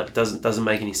 It can't. It doesn't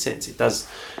make any sense. It does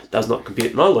not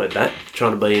compute. And I learned that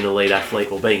trying to be an elite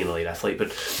athlete, or being an elite athlete,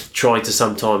 but trying to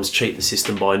sometimes cheat the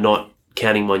system by not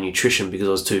counting my nutrition because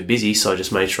I was too busy. So I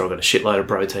just made sure I got a shitload of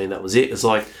protein. That was it. It's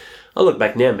like, I look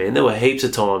back now, man, there were heaps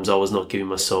of times I was not giving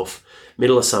myself,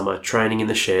 middle of summer, training in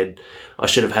the shed. I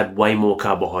should have had way more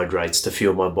carbohydrates to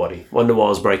fuel my body. Wonder why I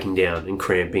was breaking down and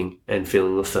cramping and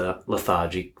feeling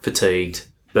lethargic, fatigued,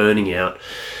 burning out.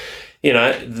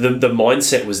 The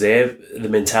mindset was there, the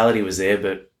mentality was there,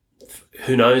 but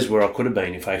who knows where I could have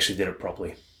been if I actually did it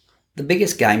properly. The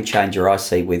biggest game changer I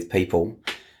see with people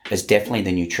is definitely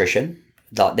the nutrition.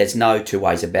 There's no two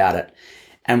ways about it.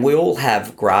 And we all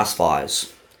have grass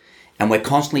fires, and we're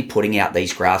constantly putting out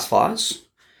these grass fires.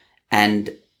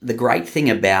 And the great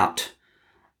thing about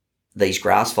these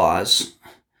grass fires,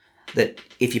 that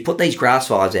if you put these grass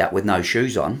fires out with no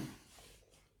shoes on,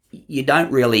 you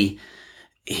don't really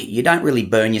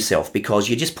burn yourself, because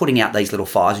you're just putting out these little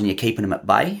fires and you're keeping them at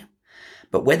bay.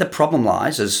 But where the problem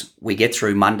lies is we get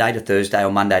through Monday to Thursday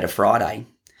or Monday to Friday,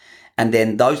 and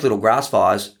then those little grass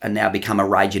fires are now become a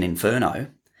raging inferno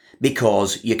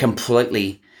because you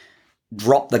completely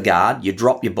drop the guard, you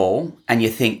drop your ball, and you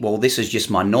think, well, this is just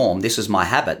my norm, this is my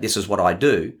habit, this is what I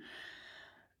do.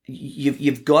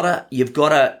 You've got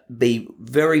to be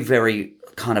very, very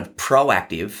kind of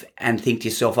proactive and think to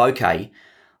yourself, okay,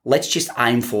 let's just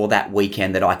aim for that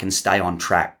weekend that I can stay on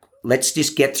track. Let's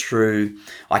just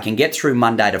I can get through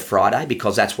Monday to Friday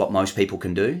because that's what most people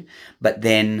can do. But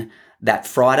then that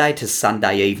Friday to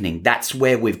Sunday evening, that's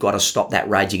where we've got to stop that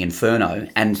raging inferno.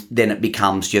 And then it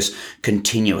becomes just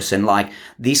continuous. And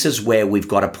this is where we've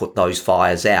got to put those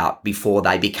fires out before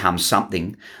they become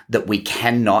something that we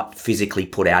cannot physically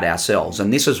put out ourselves.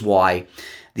 And this is why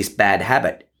this bad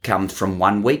habit comes from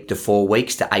 1 week to 4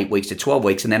 weeks to 8 weeks to 12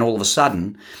 weeks. And then all of a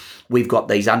sudden, we've got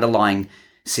these underlying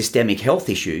systemic health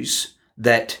issues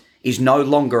that is no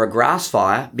longer a grass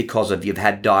fire because of you've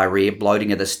had diarrhea,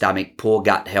 bloating of the stomach, poor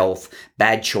gut health,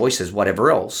 bad choices, whatever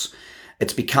else.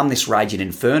 It's become this raging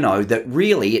inferno that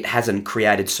really it hasn't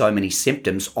created so many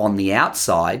symptoms on the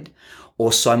outside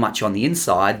or so much on the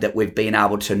inside that we've been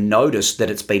able to notice that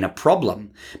it's been a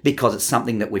problem because it's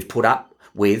something that we've put up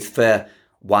with for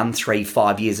 1, 3,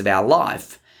 5 years of our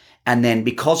life. And then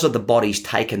because of the body's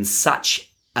taken such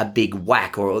a big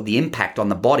whack or the impact on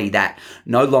the body that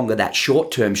no longer that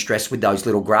short-term stress with those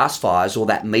little grass fires or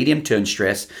that medium-term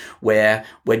stress where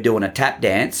we're doing a tap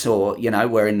dance or,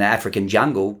 we're in the African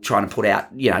jungle trying to put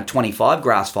out, 25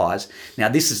 grass fires. Now,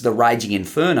 this is the raging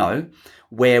inferno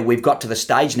where we've got to the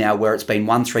stage now where it's been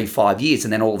 1, 3, 5 years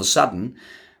and then all of a sudden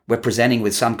we're presenting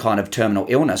with some kind of terminal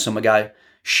illness and we go,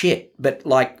 shit, but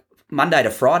Monday to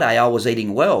Friday, I was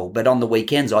eating well, but on the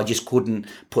weekends, I just couldn't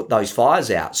put those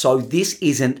fires out. So this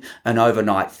isn't an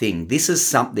overnight thing. This is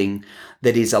something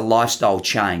that is a lifestyle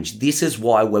change. This is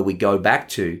where we go back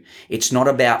to. It's not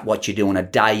about what you do in a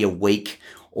day, a week,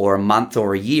 or a month,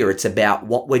 or a year. It's about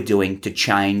what we're doing to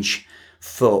change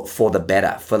for the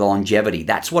better, for the longevity.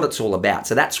 That's what it's all about.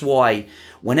 So that's why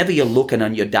whenever you're looking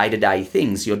on your day-to-day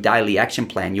things, your daily action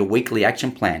plan, your weekly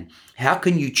action plan, how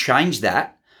can you change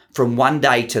that from one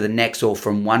day to the next or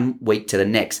from 1 week to the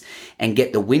next and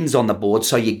get the wins on the board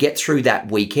so you get through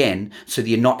that weekend so that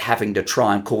you're not having to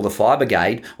try and call the fire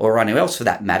brigade or anyone else for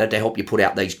that matter to help you put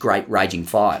out these great raging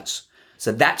fires.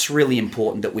 So that's really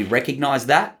important that we recognize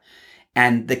that.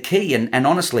 And the key and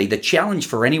honestly, the challenge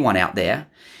for anyone out there,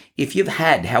 if you've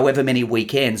had however many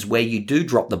weekends where you do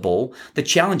drop the ball, the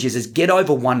challenge is get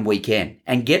over one weekend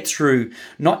and get through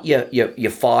not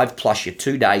your 5 plus your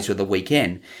 2 days of the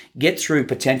weekend. Get through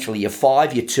potentially your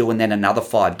 5, your 2, and then another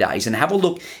 5 days and have a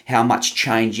look how much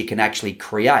change you can actually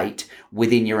create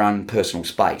within your own personal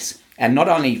space. And not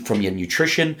only from your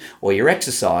nutrition or your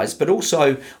exercise, but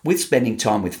also with spending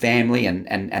time with family and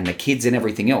the kids and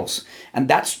everything else. And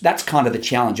that's kind of the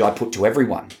challenge I put to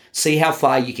everyone. See how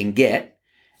far you can get.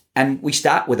 And we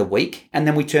start with a week and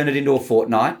then we turn it into a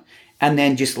fortnight and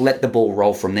then just let the ball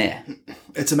roll from there.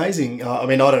 It's amazing. I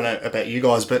mean, I don't know about you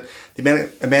guys, but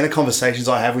the amount of conversations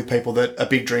I have with people that are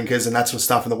big drinkers and that sort of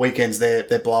stuff, and the weekends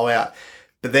they're blowout,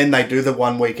 but then they do the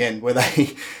one weekend where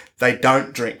they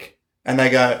don't drink. And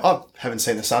they go, I haven't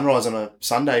seen the sunrise on a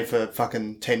Sunday for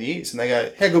fucking 10 years. And they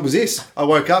go, how good was this? I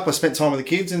woke up, I spent time with the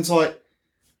kids, and it's like,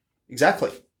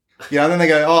 exactly. You know, and then they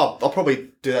go, oh, I'll probably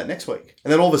do that next week.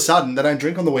 And then all of a sudden, they don't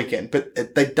drink on the weekend.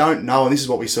 But they don't know, and this is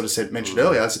what we sort of mentioned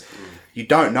earlier, you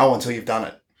don't know until you've done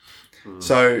it.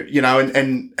 So, you know,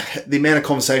 and the amount of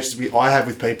conversations I have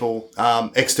with people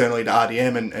externally to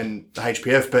RDM and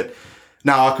HPF, but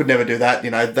no, I could never do that.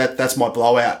 You know, that's my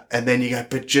blowout. And then you go,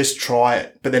 but just try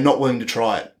it. But they're not willing to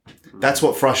try it. That's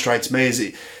what frustrates me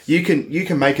is you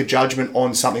can make a judgment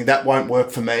on something that won't work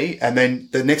for me. And then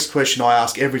the next question I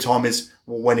ask every time is,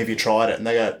 well, when have you tried it? And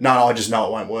they go, no, I just know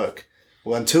it won't work.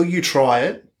 Well, until you try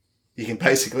it, you can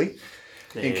basically,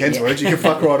 in Ken's words, you can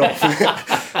fuck right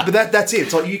off. But that's it.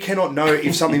 It's like you cannot know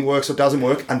if something works or doesn't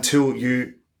work until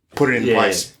you put it in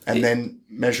place and then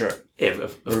measure it. Yeah,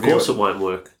 of course it won't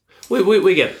work.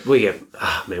 We get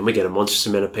a monstrous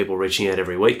amount of people reaching out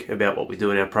every week about what we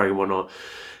do in our program and whatnot.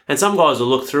 And some guys will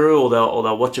look through or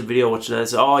they'll watch a video, watch an ad and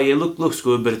say, oh yeah, looks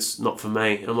good, but it's not for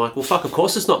me. And I'm like, well fuck, of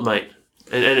course it's not, mate.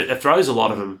 And it throws a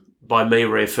lot of them by me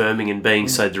reaffirming and being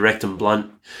so direct and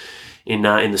blunt in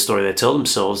the story they tell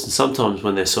themselves. And sometimes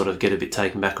when they sort of get a bit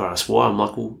taken back or ask why, I'm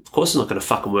like, well, of course it's not going to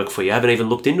fucking work for you. I haven't even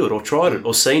looked into it or tried it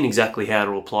or seen exactly how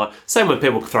to apply. Same when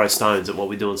people throw stones at what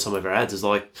we do on some of our ads. It's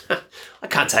like, I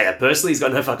can't take that personally. He's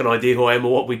got no fucking idea who I am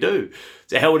or what we do.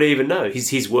 So how would he even know?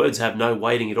 His words have no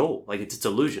weighting at all. Like it's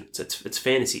illusion. It's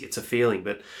fantasy. It's a feeling.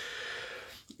 But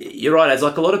you're right. It's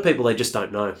like a lot of people, they just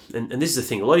don't know. And this is the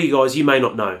thing. A lot of you guys, you may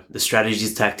not know the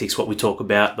strategies, tactics, what we talk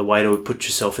about, the way to put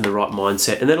yourself in the right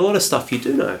mindset. And then a lot of stuff you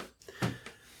do know.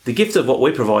 The gift of what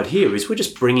we provide here is we're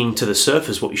just bringing to the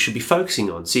surface what you should be focusing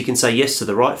on. So you can say yes to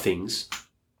the right things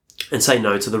and say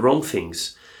no to the wrong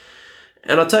things.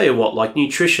 And I'll tell you what, like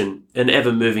nutrition, an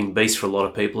ever-moving beast for a lot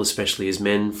of people, especially as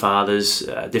men, fathers,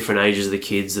 different ages of the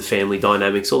kids, the family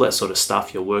dynamics, all that sort of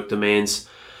stuff, your work demands.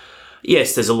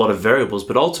 Yes, there's a lot of variables,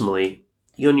 but ultimately,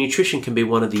 your nutrition can be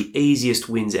one of the easiest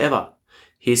wins ever.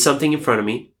 Here's something in front of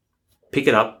me, pick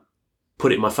it up,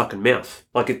 put it in my fucking mouth.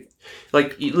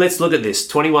 Let's look at this,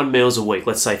 21 meals a week,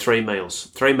 let's say 3 meals.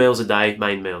 3 meals a day,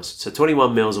 main meals. So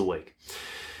 21 meals a week.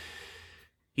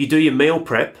 You do your meal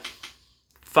prep,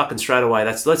 fucking straight away,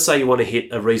 let's say you want to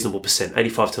hit a reasonable percent,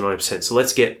 85 to 90%. So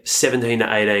let's get 17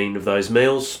 to 18 of those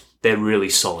meals. They're really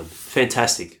solid.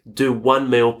 Fantastic. Do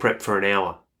 1 meal prep for an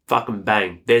hour. Fucking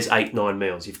bang. There's 8-9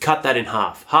 meals. You've cut that in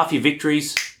half. Half your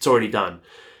victories, it's already done.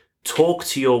 Talk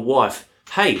to your wife.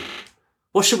 Hey,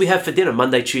 what should we have for dinner?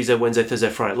 Monday, Tuesday, Wednesday, Thursday,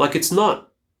 Friday. Like it's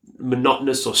not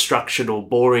monotonous or structured or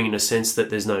boring in a sense that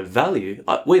there's no value.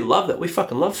 We love that. We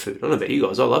fucking love food. I don't know about you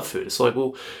guys. I love food. It's like,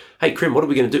 well, hey, Krim, what are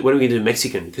we going to do? When are we going to do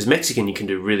Mexican? Because Mexican you can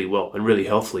do really well and really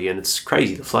healthily, and it's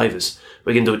crazy, the flavours.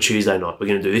 We're going to do it Tuesday night. We're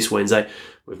going to do this Wednesday.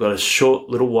 We've got a short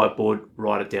little whiteboard.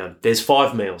 Write it down. There's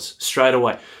 5 meals straight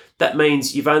away. That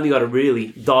means you've only got to really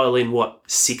dial in,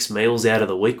 6 meals out of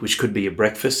the week, which could be your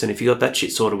breakfast. And if you got that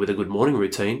shit sorted with a good morning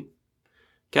routine,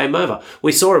 game over.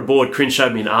 We saw a board, Corinne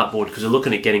showed me an art board because we're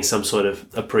looking at getting some sort of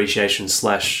appreciation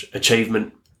 /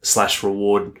 achievement /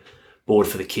 reward board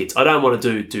for the kids. I don't want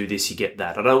to do this, you get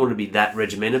that. I don't want to be that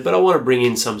regimented, but I want to bring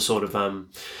in some sort of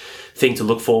thing to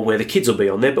look for where the kids will be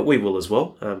on there, but we will as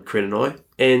well, Corinne and I.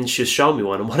 And she was showing me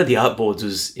one, and one of the art boards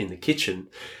was in the kitchen.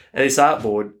 And this art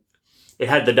board, it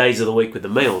had the days of the week with the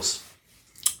meals.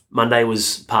 Monday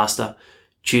was pasta.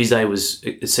 Tuesday was,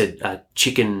 it said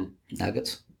chicken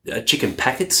nuggets, chicken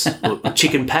packets, or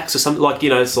chicken packs or something. Like, you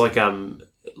know, it's like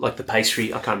the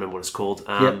pastry. I can't remember what it's called.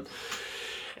 Yep.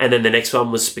 And then the next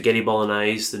one was spaghetti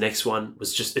bolognese. The next one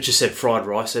was it just said fried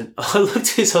rice. And I looked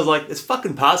at this, I was like, it's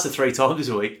fucking pasta 3 times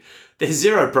a week. There's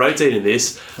 0 protein in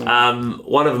this.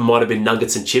 One of them might have been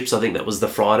nuggets and chips. I think that was the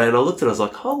Friday. And I looked at it, I was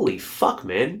like, holy fuck,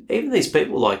 man. Even these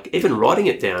people, like, even writing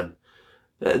it down,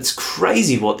 it's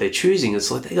crazy what they're choosing.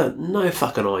 It's like they got no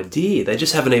fucking idea. They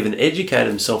just haven't even educated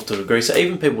themselves to a degree. So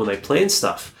even people, when they plan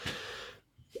stuff,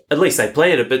 at least they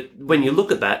plan it. But when you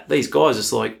look at that, these guys,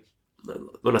 it's like,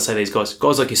 when I say these guys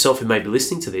like yourself who may be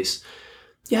listening to this,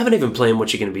 you haven't even planned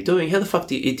what you're going to be doing. How the fuck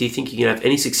do you think you're going to have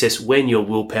any success when your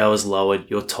willpower's lowered,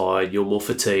 you're tired, you're more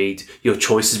fatigued, your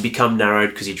choices become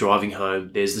narrowed because you're driving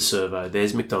home, there's the servo,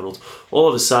 there's McDonald's. All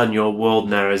of a sudden your world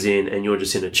narrows in and you're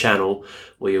just in a channel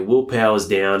where your willpower's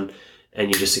down and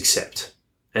you just accept.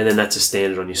 And then that's a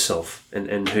standard on yourself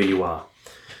and who you are.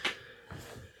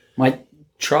 Mate,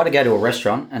 try to go to a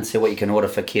restaurant and see what you can order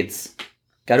for kids.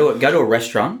 Go to a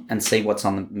restaurant and see what's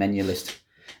on the menu list.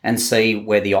 and see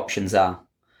where the options are.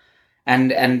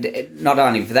 And not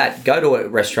only for that, go to a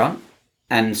restaurant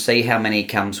and see how many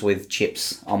comes with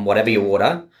chips on whatever you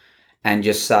order, and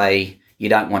just say you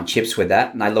don't want chips with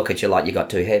that, and they look at you like you got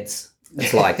two heads.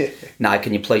 It's like, no,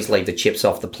 can you please leave the chips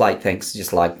off the plate? Thanks.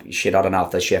 Just like, shit, I don't know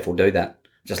if the chef will do that.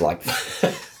 Just like,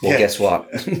 well, guess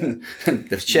what?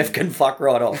 The chef can fuck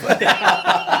right off.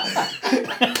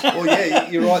 Well, yeah,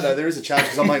 you're right though. There is a challenge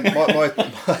because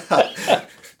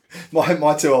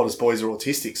my two oldest boys are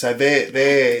autistic, so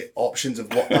their options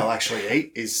of what they'll actually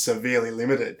eat is severely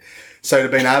limited. So to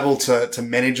being able to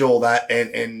manage all that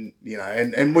and you know,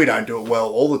 and we don't do it well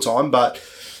all the time, but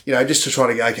you know, just to try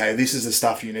to go, okay, this is the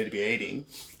stuff you need to be eating,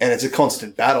 and it's a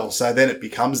constant battle. So then it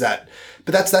becomes that,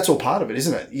 but that's all part of it,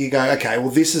 isn't it? You go, okay, well,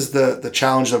 this is the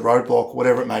challenge, the roadblock,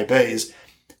 whatever it may be, is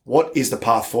what is the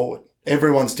path forward?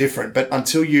 Everyone's different, but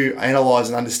until you analyze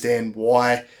and understand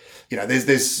why, you know,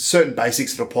 there's certain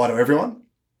basics that apply to everyone,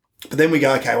 but then we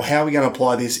go, okay, well, how are we going to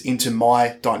apply this into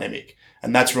my dynamic?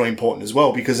 And that's really important as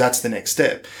well, because that's the next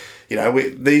step. You know,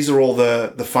 these are all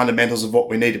the fundamentals of what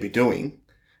we need to be doing.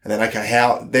 And then,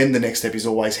 okay, then the next step is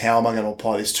always, how am I going to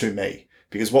apply this to me?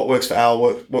 Because what works for Al,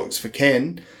 works for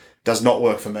Ken, does not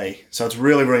work for me. So it's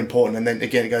really, really important. And then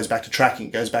again, it goes back to tracking,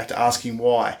 it goes back to asking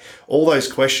why. All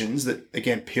those questions that,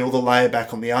 again, peel the layer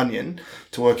back on the onion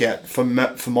to work out for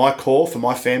my core, for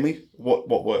my family,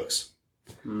 what works.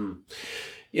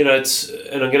 You know,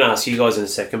 and I'm going to ask you guys in a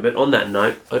second, but on that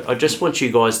note, I just want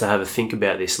you guys to have a think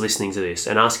about this, listening to this,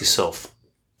 and ask yourself,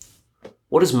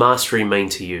 what does mastery mean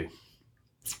to you?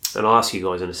 And I'll ask you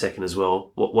guys in a second as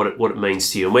well what it means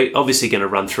to you. And we're obviously going to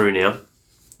run through now,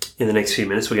 in the next few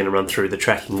minutes, we're going to run through the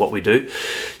tracking, what we do,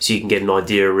 so you can get an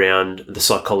idea around the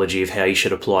psychology of how you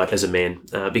should apply it as a man.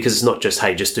 Because it's not just,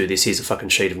 hey, just do this, here's a fucking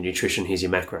sheet of nutrition, here's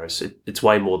your macros. It's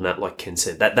way more than that, like Ken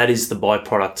said. That is the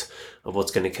byproduct of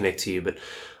what's going to connect to you. But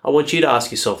I want you to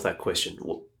ask yourself that question.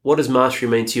 What does mastery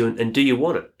mean to you, and do you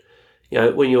want it? You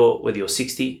know, whether you're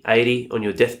 60, 80, on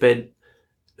your deathbed,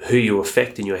 who you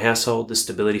affect in your household, the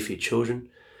stability for your children.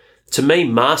 To me,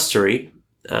 mastery,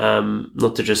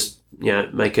 not to just, you know,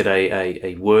 make it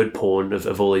a word porn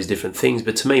of all these different things,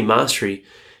 but to me, mastery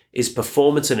is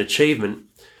performance and achievement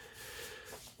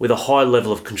with a high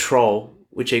level of control,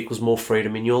 which equals more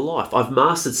freedom in your life. I've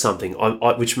mastered something,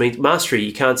 which means mastery,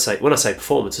 you can't say, when I say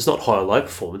performance, it's not high or low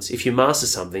performance. If you master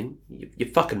something, you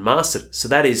fucking mastered it. So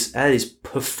that is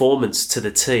performance to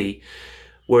the T,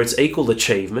 where it's equal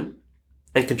achievement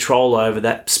and control over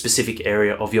that specific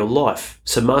area of your life.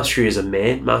 So mastery as a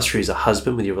man, mastery as a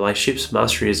husband with your relationships,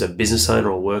 mastery as a business owner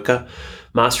or worker,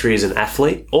 mastery as an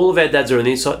athlete. All of our dads are on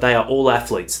the inside. They are all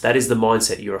athletes. That is the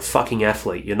mindset. You're a fucking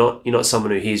athlete. You're not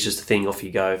someone who hears just a thing, off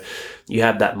you go. You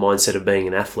have that mindset of being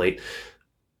an athlete.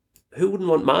 Who wouldn't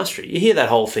want mastery? You hear that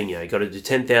whole thing, you know, you got to do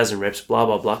 10,000 reps, blah,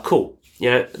 blah, blah. Cool.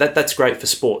 You know, that's great for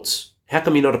sports. How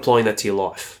come you're not applying that to your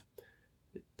life?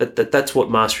 That's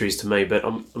what mastery is to me. But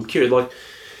I'm curious, like,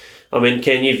 I mean,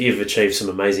 Ken, you've achieved some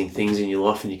amazing things in your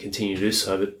life and you continue to do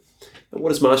so, but what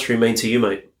does mastery mean to you,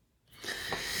 mate?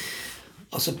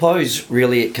 I suppose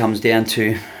really it comes down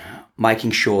to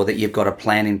making sure that you've got a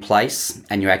plan in place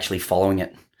and you're actually following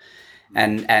it.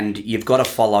 And you've got to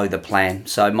follow the plan.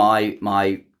 So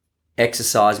my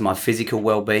exercise, my physical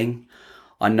well-being,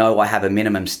 I know I have a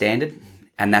minimum standard,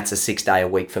 and that's a 6 day a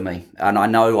week for me. And I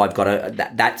know I've got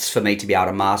that's for me to be able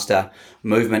to master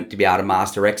movement, to be able to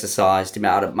master exercise, to be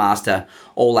able to master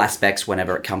all aspects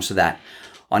whenever it comes to that.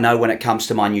 I know when it comes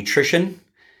to my nutrition,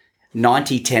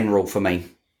 90-10 rule for me.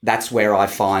 That's where I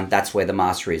find that's where the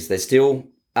mastery is. There's still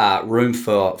room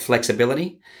for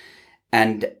flexibility.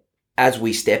 And as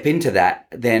we step into that,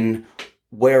 then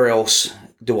where else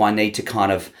do I need to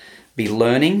kind of be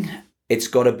learning? It's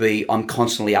got to be, I'm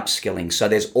constantly upskilling. So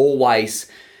there's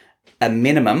always a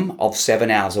minimum of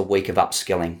 7 hours a week of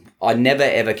upskilling. I never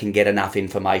ever can get enough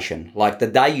information. Like the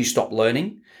day you stop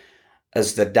learning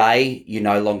is the day you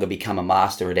no longer become a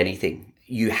master at anything.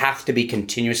 You have to be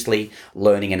continuously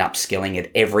learning and upskilling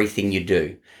at everything you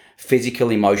do. Physical,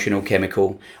 emotional,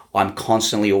 chemical. I'm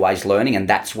constantly always learning, and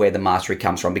that's where the mastery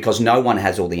comes from, because no one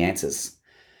has all the answers.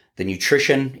 The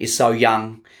nutrition is so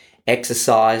young.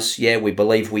 Exercise, yeah, we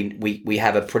believe we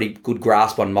have a pretty good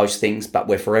grasp on most things, but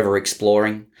we're forever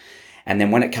exploring. And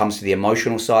then when it comes to the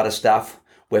emotional side of stuff,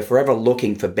 we're forever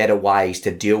looking for better ways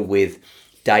to deal with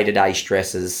day-to-day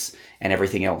stresses and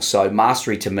everything else. So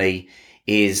mastery to me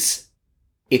is,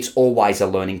 it's always a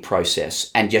learning process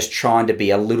and just trying to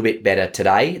be a little bit better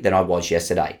today than I was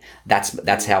yesterday.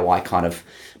 That's how I kind of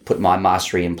put my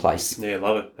mastery in place. Yeah,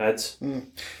 love it. That's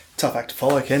tough act to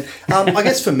follow, Ken. I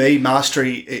guess for me,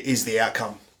 mastery is the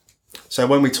outcome. So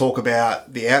when we talk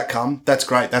about the outcome, that's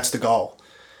great. That's the goal.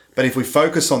 But if we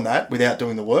focus on that without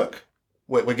doing the work,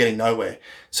 we're getting nowhere.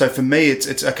 So for me,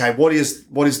 it's okay. What is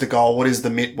the goal? What is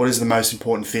the most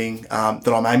important thing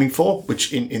that I'm aiming for?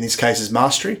 Which in this case is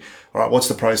mastery. All right. What's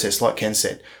the process? Like Ken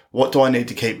said, what do I need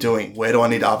to keep doing? Where do I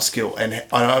need to upskill?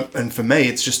 And for me,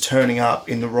 it's just turning up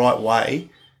in the right way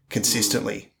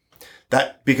consistently.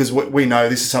 That because we know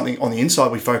this is something on the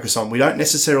inside we focus on. We don't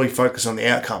necessarily focus on the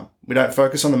outcome. We don't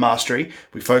focus on the mastery.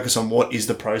 We focus on what is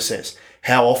the process.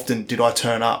 How often did I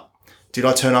turn up? Did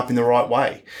I turn up in the right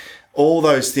way? All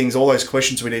those things, all those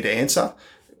questions we need to answer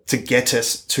to get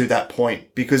us to that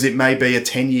point, because it may be a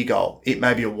 10-year goal. It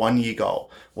may be a 1-year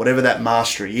goal, whatever that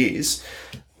mastery is.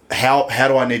 How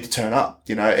do I need to turn up?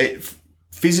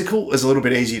 Physical is a little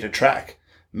bit easier to track.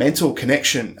 Mental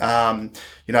connection,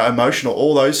 emotional,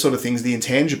 all those sort of things, the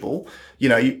intangible,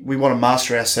 we want to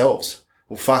master ourselves.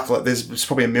 Well, there's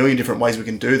probably a million different ways we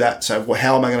can do that. So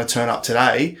how am I going to turn up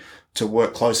today to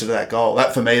work closer to that goal?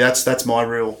 That for me, that's my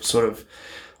real sort of,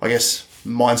 I guess,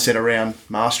 mindset around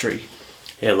mastery.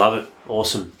 Yeah, love it.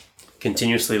 Awesome.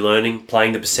 Continuously learning,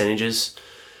 playing the percentages,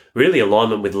 really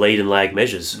alignment with lead and lag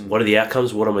measures. What are the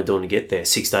outcomes? What am I doing to get there?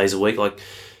 6 days a week?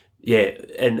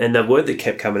 And the word that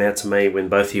kept coming out to me when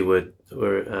both of you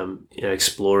were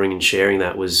exploring and sharing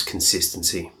that was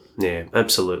consistency. Yeah,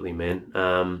 absolutely,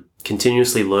 man.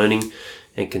 Continuously learning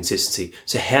and consistency.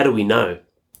 So how do we know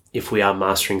if we are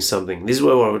mastering something? This is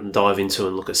where I would dive into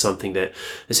and look at something that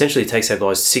essentially takes our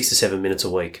guys 6 to 7 minutes a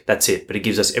week. That's it. But it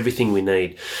gives us everything we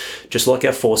need. Just like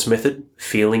our force method,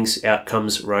 feelings,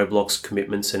 outcomes, roadblocks,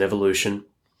 commitments, and evolution.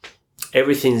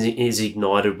 Everything is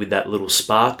ignited with that little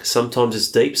spark. Sometimes it's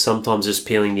deep. Sometimes it's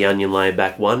peeling the onion layer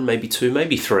back 1, maybe 2,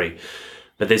 maybe 3.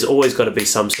 But there's always got to be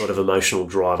some sort of emotional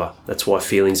driver. That's why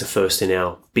feelings are first in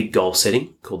our big goal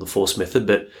setting called the force method.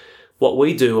 But what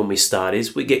we do when we start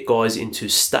is we get guys into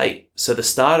state. So the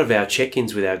start of our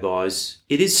check-ins with our guys,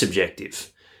 it is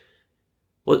subjective.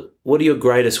 What are your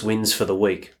greatest wins for the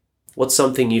week? What's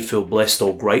something you feel blessed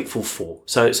or grateful for?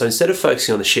 So instead of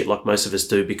focusing on the shit like most of us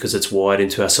do because it's wired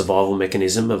into our survival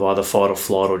mechanism of either fight or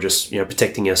flight or just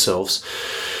protecting ourselves,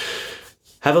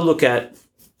 have a look at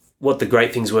what the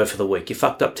great things were for the week. You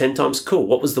fucked up 10 times? Cool.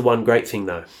 What was the one great thing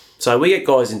though? So we get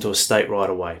guys into a state right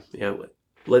away.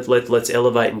 Let's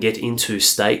elevate and get into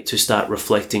state to start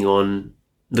reflecting on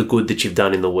the good that you've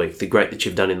done in the week, the great that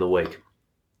you've done in the week.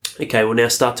 Okay, well now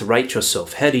start to rate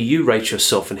yourself. How do you rate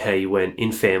yourself and how you went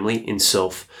in family, in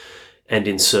self, and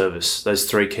in service? Those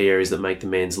 3 key areas that make the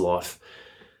man's life.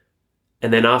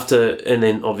 And then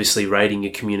obviously rating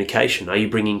your communication. Are you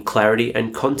bringing clarity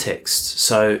and context?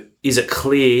 So is it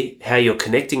clear how you're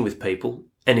connecting with people?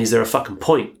 And is there a fucking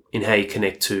point in how you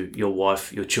connect to your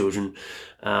wife, your children?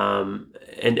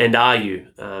 And are you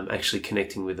actually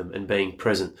connecting with them and being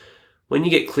present? When you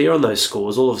get clear on those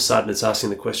scores, all of a sudden it's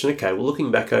asking the question, okay, well,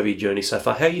 looking back over your journey so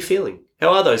far, how are you feeling? How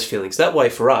are those feelings? That way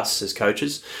for us as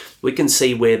coaches, we can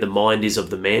see where the mind is of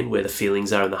the man, where the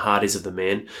feelings are and the heart is of the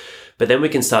man. But then we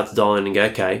can start to dial in and go,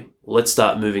 okay, well, let's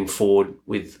start moving forward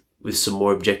with some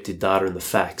more objective data and the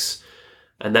facts.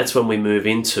 And that's when we move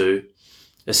into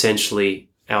essentially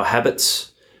our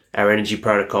habits, our energy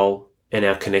protocol, and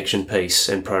our connection piece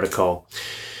and protocol.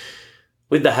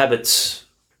 With the habits,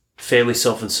 family,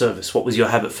 self, and service. What was your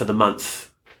habit for the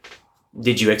month?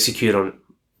 Did you execute on it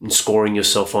and scoring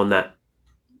yourself on that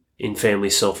in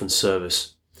family, self, and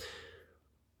service?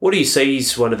 What do you see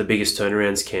is one of the biggest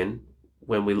turnarounds, Ken?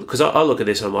 Because I look at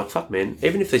this and I'm like, fuck, man,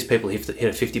 even if these people hit a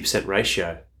 50%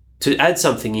 ratio, to add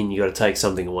something in, you got to take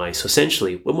something away. So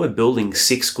essentially, when we're building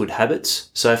 6 good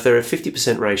habits, so if they're a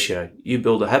 50% ratio, you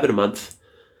build a habit a month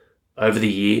over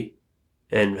the year,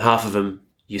 and half of them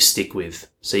you stick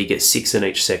with. So you get 6 in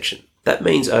each section. That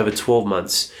means over 12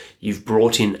 months, you've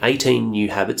brought in 18 new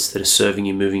habits that are serving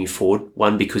you, moving you forward.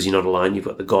 1, because you're not alone. You've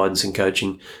got the guidance and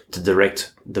coaching to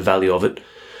direct the value of it.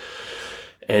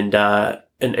 And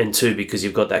 2, because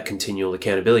you've got that continual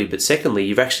accountability. But secondly,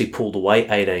 you've actually pulled away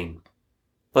 18.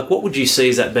 Like, what would you see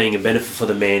as that being a benefit for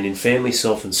the man in family,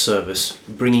 self, and service,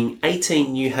 bringing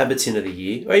 18 new habits into the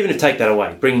year, or even to take that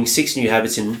away, bringing 6 new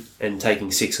habits in and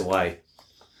taking 6 away?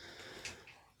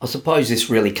 I suppose this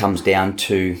really comes down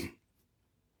to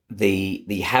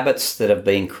the habits that have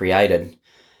been created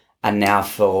are now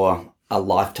for a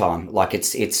lifetime. Like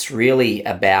it's really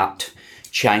about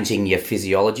changing your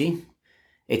physiology.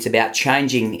 It's about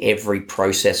changing every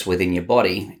process within your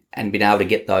body and being able to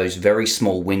get those very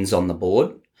small wins on the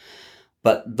board.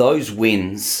 But those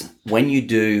wins, when you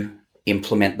do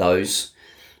implement those,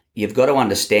 you've got to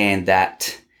understand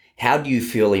that how do you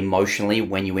feel emotionally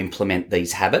when you implement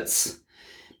these habits?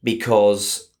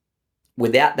 Because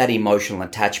without that emotional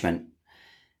attachment,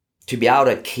 to be able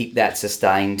to keep that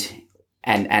sustained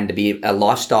and to be a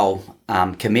lifestyle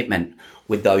commitment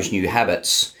with those new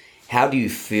habits, how do you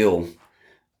feel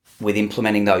with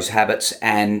implementing those habits?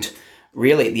 And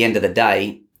really, at the end of the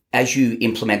day, as you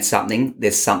implement something,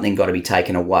 there's something got to be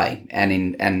taken away,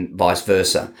 and vice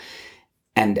versa.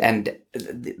 And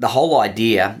the whole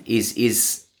idea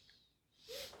is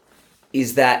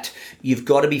that you've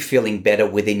got to be feeling better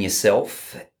within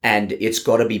yourself, and it's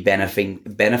got to be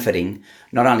benefiting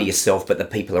not only yourself but the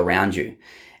people around you.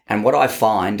 And what I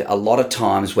find a lot of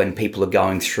times when people are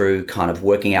going through kind of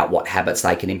working out what habits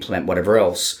they can implement, whatever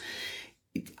else,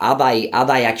 are they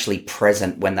actually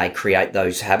present when they create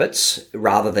those habits,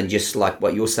 rather than just like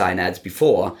what you were saying, Ads,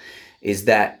 before, is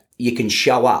that you can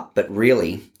show up, but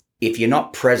really, if you're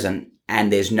not present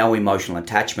and there's no emotional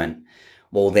attachment,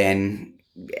 well then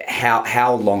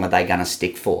how long are they going to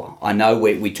stick for? I know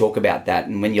we talk about that,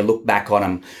 and when you look back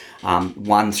on them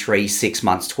 1, 3, 6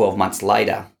 months, 12 months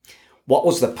later, what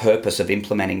was the purpose of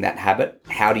implementing that habit?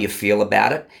 How do you feel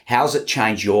about it? How's it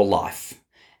changed your life?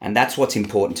 And that's what's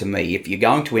important to me. If you're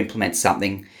going to implement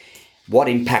something, what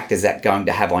impact is that going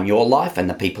to have on your life and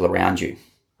the people around you?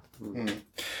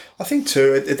 I think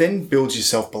too, it then builds your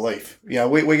self-belief. You know,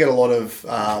 we get a lot of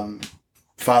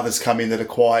fathers come in that are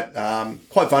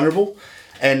quite vulnerable,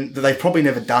 and they've probably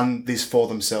never done this for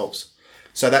themselves.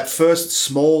 So that first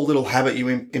small little habit you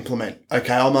implement,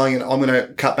 okay, I'm going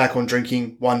to cut back on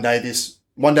drinking one day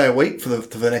a week for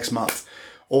the next month.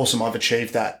 Awesome, I've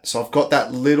achieved that. So I've got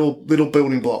that little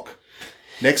building block.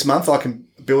 Next month I can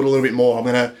build a little bit more. I'm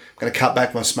going to cut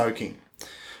back my smoking.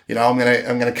 You know, I'm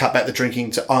going to cut back the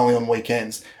drinking to only on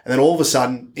weekends. And then all of a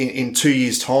sudden, in 2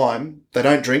 years' time, they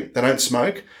don't drink, they don't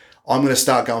smoke. I'm going to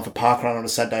start going for park run on a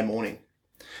Saturday morning.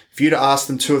 If you'd asked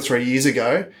them 2 or 3 years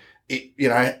ago,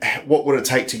 what would it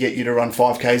take to get you to run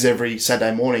 5Ks every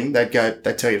Saturday morning? They'd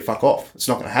tell you to fuck off. It's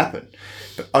not going to happen.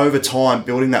 But over time,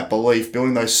 building that belief,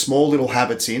 building those small little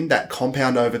habits that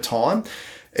compound over time,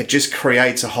 it just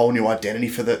creates a whole new identity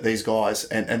for these guys.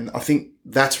 And I think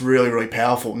that's really, really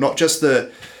powerful. Not just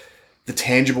the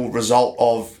tangible result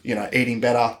of, eating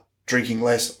better, drinking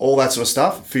less, all that sort of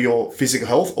stuff for your physical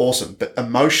health, awesome. But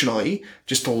emotionally,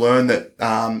 just to learn that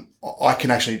I can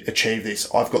actually achieve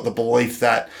this. I've got the belief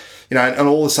that, and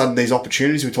all of a sudden these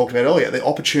opportunities we talked about earlier, the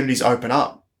opportunities open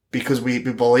up because we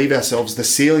believe ourselves. The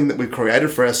ceiling that we've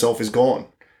created for ourselves is gone.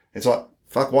 It's like,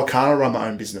 fuck, why can't I run my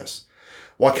own business?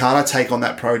 Why can't I take on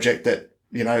that project that,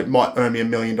 might earn me $1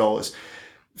 million?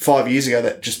 5 years ago,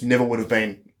 that just never would have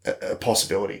been a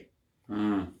possibility.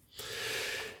 Mm.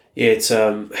 Yeah,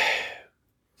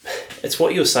 it's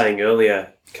what you were saying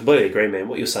earlier. Completely agree, man.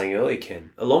 What you were saying earlier,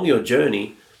 Ken. Along your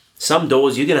journey, some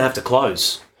doors you're going to have to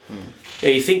close. Yeah,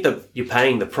 you think that you're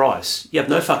paying the price. You have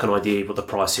no fucking idea what the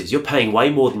price is. You're paying way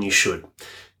more than you should,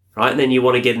 right? And then you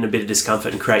want to get in a bit of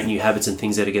discomfort and create new habits and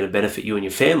things that are going to benefit you and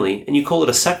your family, and you call it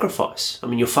a sacrifice. I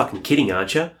mean, you're fucking kidding,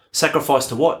 aren't you? Sacrifice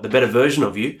to what? The better version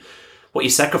of you. What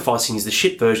you're sacrificing is the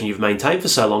shit version you've maintained for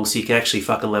so long so you can actually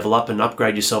fucking level up and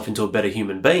upgrade yourself into a better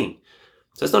human being.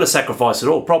 So it's not a sacrifice at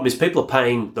all. Problem is people are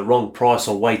paying the wrong price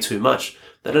or way too much.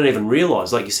 They don't even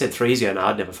realise. Like you said 3 years ago, no,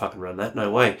 I'd never fucking run that. No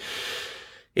way.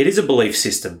 It is a belief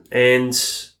system. And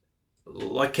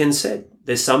like Ken said,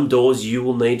 there's some doors you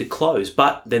will need to close,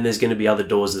 but then there's going to be other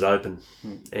doors that open.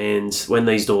 And when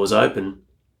these doors open,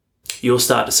 you'll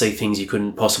start to see things you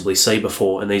couldn't possibly see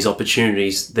before. And these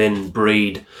opportunities then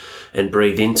breed and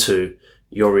breathe into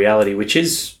your reality,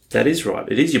 that is right.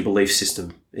 It is your belief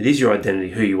system. It is your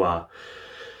identity, who you are.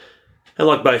 And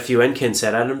like both you and Ken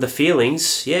said, Adam, the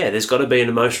feelings, there's got to be an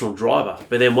emotional driver.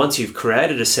 But then once you've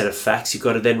created a set of facts, you've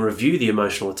got to then review the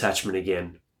emotional attachment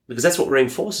again, because that's what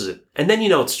reinforces it. And then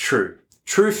it's true.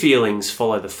 True feelings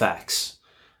follow the facts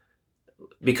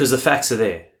because the facts are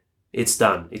there. It's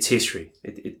done. It's history.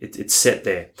 It's set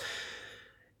there.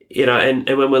 And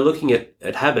when we're looking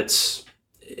at habits,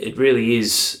 it really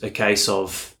is a case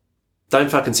of, don't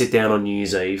fucking sit down on New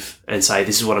Year's Eve and say,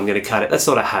 this is what I'm going to cut it. That's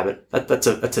not a habit. That's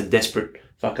a desperate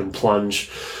fucking plunge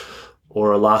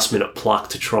or a last minute pluck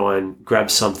to try and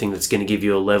grab something that's going to give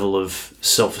you a level of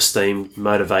self-esteem,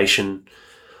 motivation,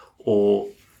 or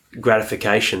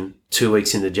gratification 2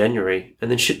 weeks into January, and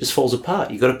then shit just falls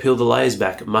apart. You've got to peel the layers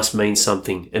back. It must mean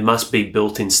something. It must be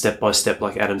built in step by step,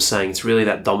 like Adam's saying. It's really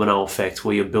that domino effect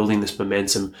where you're building this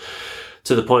momentum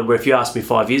to the point where if you asked me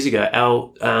 5 years ago,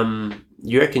 Al,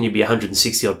 you reckon you'd be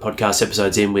 160 odd podcast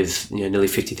episodes in with nearly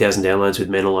 50,000 downloads with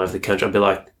men all over the country? I'd be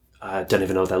like, I don't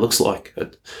even know what that looks like.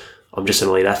 I'm just an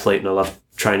elite athlete and I love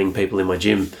training people in my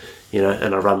gym,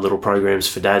 and I run little programs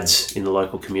for dads in the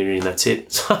local community and that's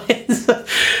it. So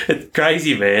it's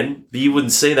crazy, man. You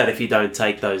wouldn't see that if you don't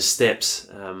take those steps.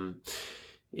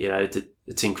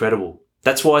 It's incredible.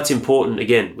 That's why it's important.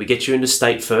 Again, we get you into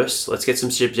state first. Let's get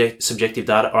some subjective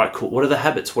data. All right, cool. What are the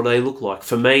habits? What do they look like?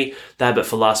 For me, the habit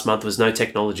for last month was no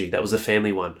technology. That was the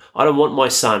family one. I don't want my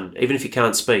son, even if he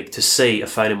can't speak, to see a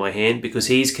phone in my hand because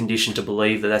he's conditioned to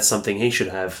believe that that's something he should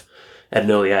have at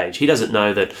an early age. He doesn't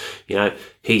know that,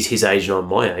 he's his age and I'm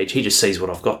my age. He just sees what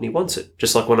I've got and he wants it.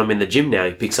 Just like when I'm in the gym now,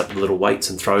 he picks up the little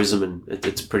weights and throws them and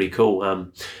it's pretty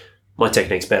cool. My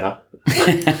technique's better.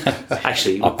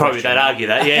 Actually, probably don't argue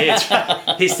that. Yeah, it's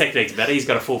right. His technique's better. He's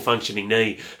got a full functioning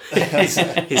knee.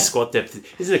 His squat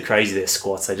depth. Isn't it crazy, their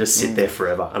squats? They just sit there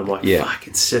forever. And I'm like, fuck,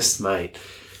 it's just, mate.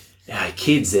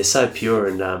 Kids, they're so pure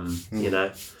and,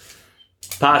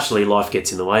 partially life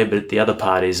gets in the way, but the other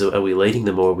part is, are we leading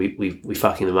them or are we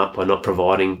fucking them up by not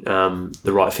providing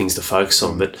the right things to focus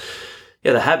on? But,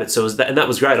 the habit. So and that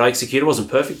was great. I executed. It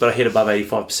wasn't perfect, but I hit above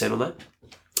 85% on that.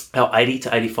 80 to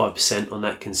 85% on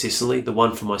that consistently. The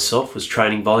one for myself was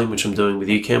training volume, which I'm doing with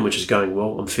UCAM, which is going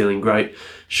well. I'm feeling great.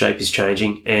 Shape is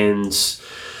changing. And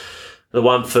the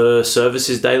one for service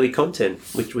is daily content,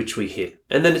 which we hit.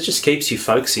 And then it just keeps you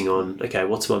focusing on, okay,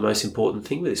 what's my most important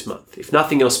thing with this month? If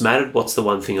nothing else mattered, what's the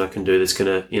one thing I can do that's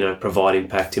going to, provide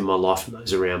impact in my life and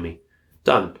those around me?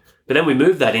 Done. But then we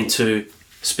move that into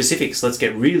specifics. Let's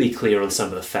get really clear on some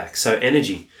of the facts. So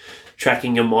energy.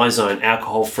 Tracking your MyZone,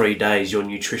 alcohol-free days, your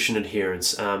nutrition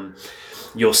adherence,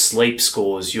 your sleep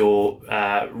scores, your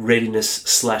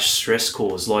readiness/stress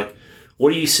scores. Like,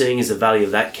 what are you seeing as the value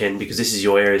of that, Ken? Because this is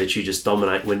your area that you just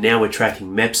dominate. We're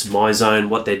tracking MEPS, MyZone,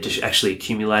 what they're actually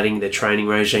accumulating, their training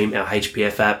regime, our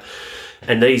HPF app,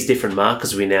 and these different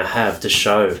markers we now have to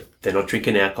show they're not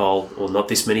drinking alcohol or not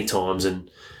this many times. And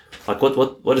like,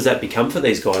 what does that become for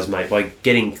these guys, mate? By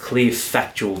getting clear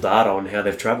factual data on how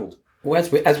they've travelled. Well,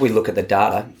 as we look at the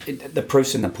data, the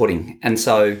proof's in the pudding. And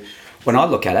so when I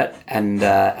look at it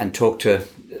and talk to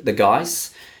the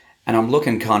guys, and I'm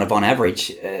looking kind of on average,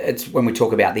 it's when we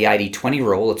talk about the 80-20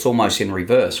 rule, it's almost in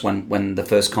reverse when the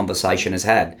first conversation is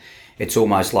had. It's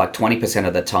almost like 20%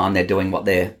 of the time they're doing what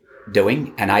they're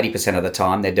doing, and 80% of the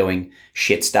time they're doing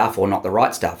shit stuff or not the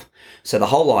right stuff. So the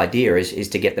whole idea is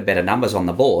to get the better numbers on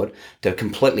the board, to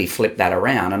completely flip that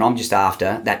around. And I'm just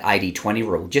after that 80-20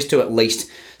 rule, just to at least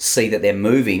see that they're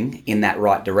moving in that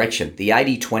right direction. The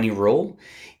 80-20 rule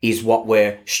is what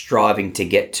we're striving to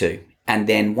get to. And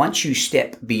then once you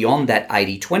step beyond that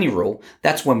 80-20 rule,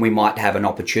 that's when we might have an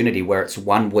opportunity where it's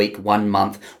 1 week, 1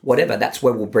 month, whatever. That's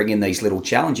where we'll bring in these little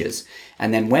challenges.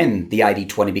 And then when the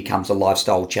 80-20 becomes a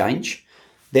lifestyle change,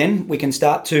 then we can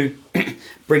start to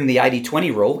bring the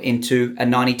 80-20 rule into a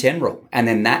 90-10 rule. And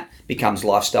then that becomes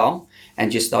lifestyle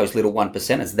and just those little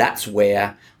 1%ers. That's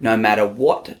where no matter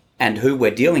what and who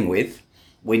we're dealing with,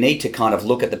 we need to kind of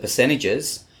look at the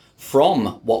percentages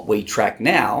from what we track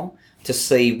now to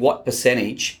see what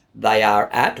percentage they are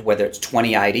at, whether it's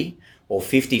 20-80 or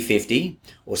 50-50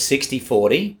 or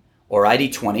 60-40 or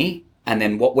 80-20. And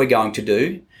then what we're going to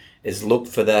do is look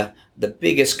for the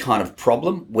biggest kind of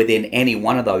problem within any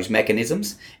one of those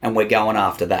mechanisms, and we're going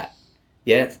after that.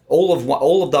 Yeah,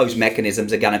 all of those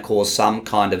mechanisms are going to cause some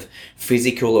kind of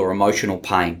physical or emotional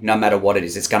pain, no matter what it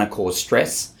is. It's going to cause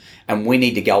stress, and we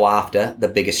need to go after the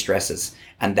biggest stresses,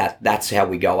 and that's how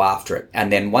we go after it.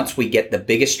 And then once we get the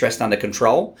biggest stress under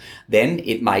control, then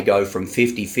it may go from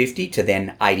 50-50 to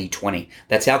then 80-20.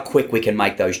 That's how quick we can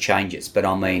make those changes. But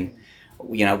I mean,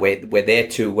 we're there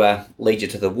to lead you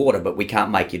to the water, but we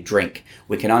can't make you drink.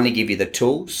 We can only give you the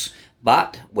tools,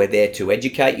 but we're there to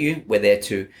educate you. We're there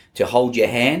to hold your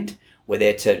hand. We're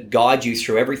there to guide you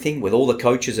through everything with all the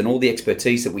coaches and all the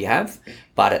expertise that we have.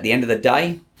 But at the end of the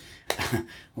day,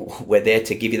 we're there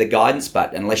to give you the guidance.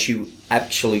 But unless you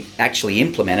actually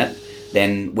implement it,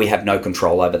 then we have no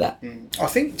control over that. I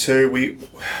think too,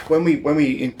 when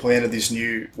we implemented this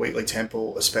new weekly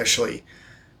temple, especially,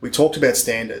 we talked about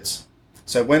standards.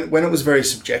 So when it was very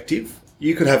subjective,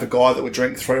 you could have a guy that would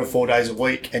drink 3 or 4 days a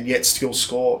week and yet still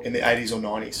score in the 80s or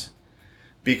 90s.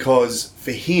 Because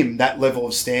for him, that level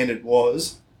of standard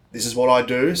was, this is what I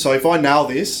do. So if I nail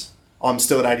this, I'm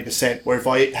still at 80%. Where if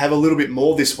I have a little bit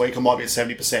more this week, I might be at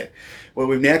 70%. Well,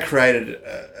 we've now created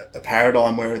a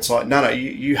paradigm where it's like, no,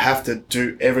 you have to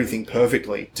do everything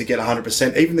perfectly to get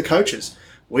 100%. Even the coaches,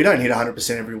 we don't hit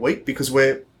 100% every week because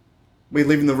we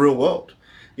live in the real world.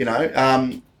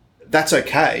 That's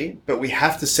okay, but we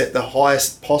have to set the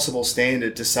highest possible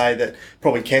standard to say that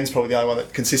Ken's probably the only one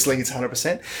that consistently gets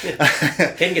 100%.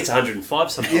 Yeah. Ken gets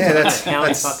 105 sometimes. Yeah,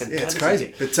 it's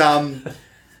crazy. But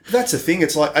that's the thing.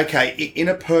 It's like, okay, in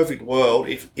a perfect world,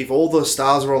 if all the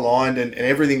stars were aligned and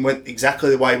everything went exactly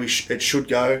the way it should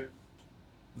go,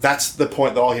 that's the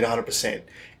point that I'll hit 100%.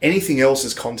 Anything else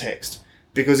is context.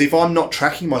 Because if I'm not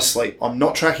tracking my sleep, I'm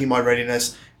not tracking my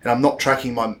readiness, and I'm not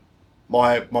tracking my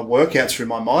workouts through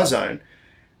my MyZone,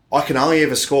 I can only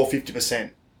ever score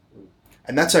 50%.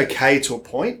 And that's okay to a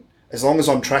point, as long as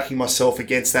I'm tracking myself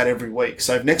against that every week.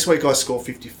 So if next week I score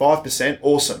 55%,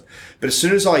 awesome. But as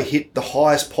soon as I hit the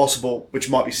highest possible, which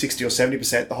might be 60 or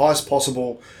 70%, the highest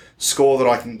possible score that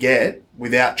I can get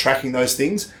without tracking those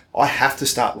things, I have to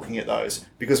start looking at those,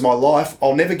 because my life,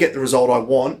 I'll never get the result I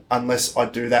want unless I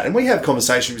do that. And we have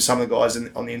conversations with some of the guys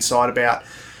on the inside about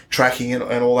tracking and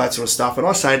all that sort of stuff. And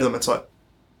I say to them, it's like,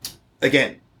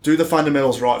 again, do the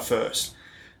fundamentals right first.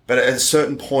 But at a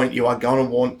certain point, you're going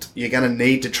to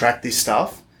need to track this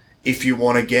stuff if you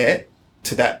want to get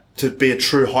to that, to be a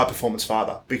true high performance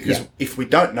father. Because if we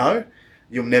don't know,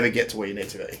 you'll never get to where you need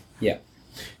to be. Yeah.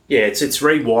 Yeah, it's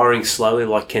rewiring slowly,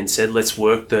 like Ken said. Let's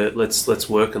work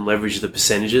and leverage the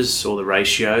percentages or the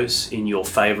ratios in your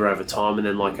favour over time. And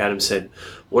then, like Adam said,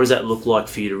 what does that look like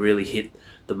for you to really hit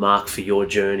the mark for your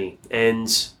journey? And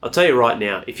I'll tell you right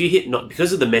now, if you hit, not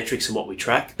because of the metrics and what we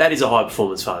track, that is a high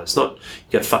performance father. It's not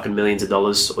you got fucking millions of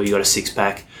dollars, or you got a six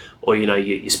pack, or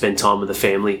you spend time with the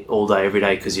family all day every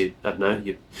day because you're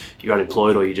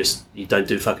unemployed, or you don't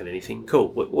do fucking anything. Cool.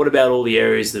 What about all the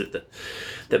areas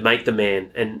that make the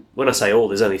man? And when I say all,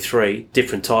 there's only three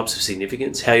different types of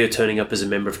significance. How you're turning up as a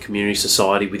member of community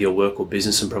society with your work or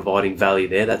business and providing value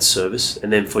there, that's service.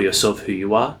 And then for yourself, who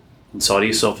you are inside of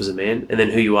yourself as a man, and then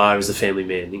who you are as a family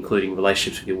man, including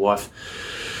relationships with your wife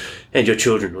and your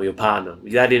children or your partner,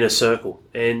 that inner circle.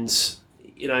 And,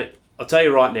 I'll tell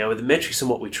you right now, with the metrics and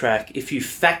what we track, if you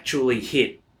factually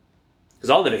hit,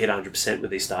 because I'll never hit 100% with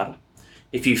this data,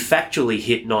 if you factually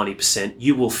hit 90%,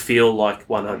 you will feel like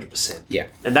 100%. Yeah.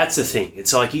 And that's the thing.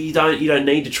 It's like you don't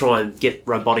need to try and get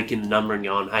robotic in the number and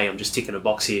going, hey, I'm just ticking a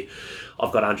box here.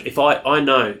 I've got 100. If I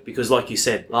know, because like you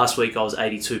said, last week I was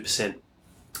 82%.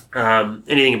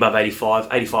 Anything above 85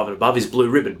 and above is blue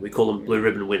ribbon. We call them blue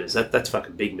ribbon winners. That's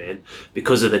fucking big, man,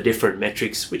 because of the different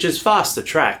metrics, which is fast to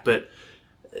track, but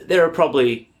there are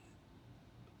probably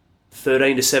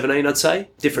 13 to 17, I'd say,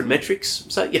 different metrics.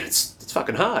 So yeah, it's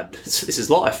fucking hard. This is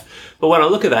life. But when I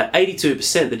look at that,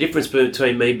 82%, the difference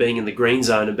between me being in the green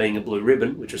zone and being a blue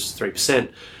ribbon, which was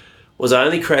 3%, was I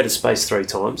only created space 3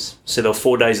 times. So there were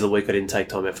 4 days of the week I didn't take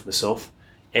time out for myself.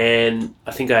 And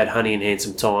I think I had honey and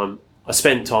handsome time. I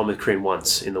spent time with Corinne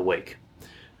once in the week.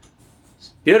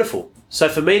 Beautiful. So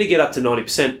for me to get up to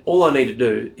 90%, all I need to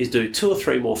do is do 2 or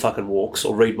 3 more fucking walks,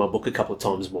 or read my book a couple of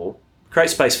times more. Create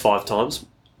space 5 times.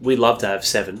 We'd love to have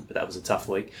 7, but that was a tough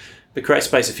week. But create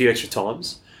space a few extra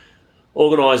times.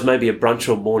 Organise maybe a brunch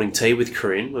or morning tea with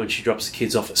Corinne when she drops the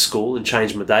kids off at school, and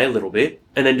change my day a little bit.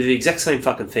 And then do the exact same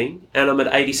fucking thing, and I'm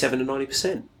at 87 to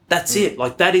 90%. That's it.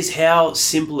 Like, that is how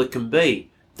simple it can be.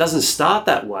 Doesn't start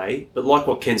that way, but like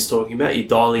what Ken's talking about, you're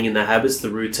dialing in the habits, the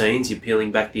routines, you're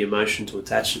peeling back the emotion to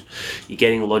attachment, you're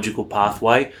getting a logical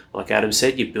pathway. Like Adam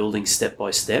said, you're building step by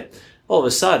step. All of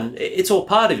a sudden, it's all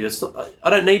part of you. It's not, I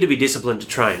don't need to be disciplined to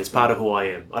train. It's part of who I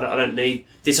am. I don't need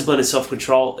discipline and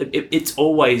self-control. It's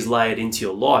always layered into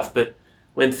your life, but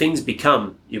when things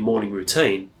become your morning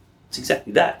routine, it's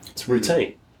exactly that. It's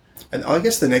routine. And I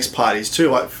guess the next part is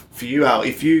too, like for you, Al,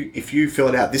 if you fill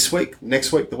it out this week,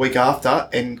 next week, the week after,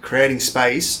 and creating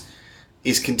space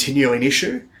is continually an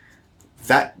issue,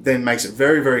 that then makes it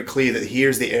very, very clear that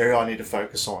here's the area I need to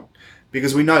focus on.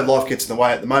 Because we know life gets in the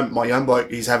way. At the moment, my young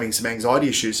bloke, he's having some anxiety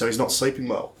issues, so he's not sleeping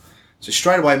well. So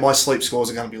straight away, my sleep scores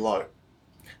are going to be low.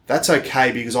 That's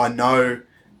okay, because I know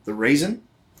the reason.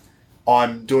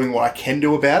 I'm doing what I can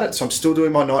do about it. So I'm still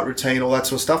doing my night routine, all that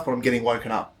sort of stuff, but I'm getting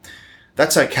woken up.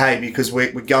 That's okay, because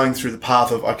we're going through the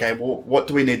path of, okay, well, what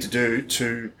do we need to do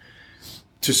to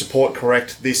support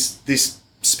correct this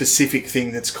specific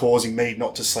thing that's causing me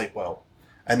not to sleep well?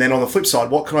 And then on the flip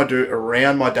side, what can I do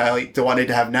around my daily? Do I need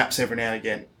to have naps every now and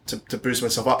again to boost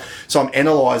myself up? So I'm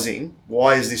analysing,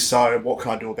 why is this so? What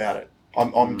can I do about it?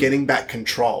 I'm getting back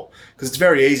control. Because it's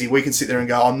very easy. We can sit there and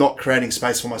go, I'm not creating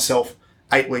space for myself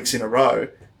 8 weeks in a row.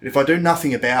 But if I do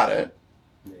nothing about it,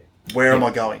 where am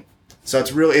I going? So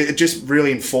it just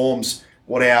really informs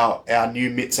what our new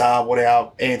mitts are, what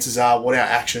our answers are, what our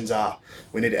actions are.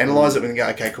 We need to analyse it and go,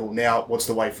 okay, cool, now what's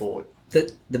the way forward?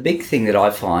 The big thing that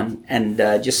I find, and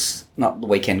just not the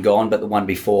weekend gone, but the one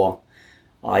before,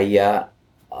 I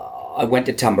went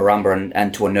to Tumbarumba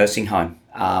and to a nursing home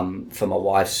for my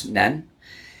wife's nan.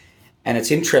 And it's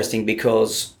interesting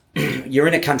because you're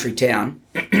in a country town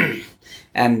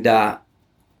and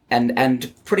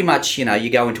pretty much, you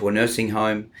go into a nursing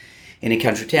home in a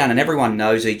country town and everyone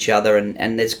knows each other,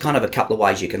 and there's kind of a couple of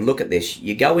ways you can look at this.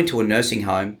 You go into a nursing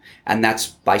home and that's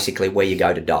basically where you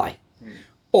go to die.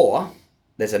 Or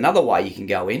there's another way you can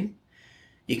go in.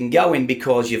 You can go in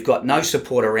because you've got no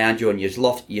support around you and you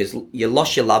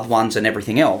lost your loved ones and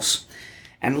everything else.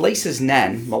 And Lisa's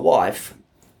nan, my wife,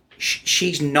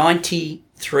 she's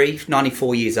 93,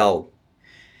 94 years old.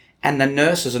 And the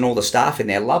nurses and all the staff in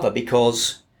there love her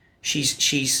because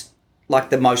she's like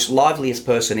the most liveliest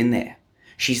person in there.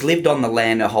 She's lived on the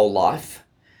land her whole life.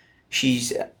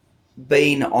 She's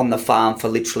been on the farm for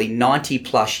literally 90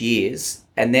 plus years.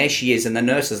 And there she is. And the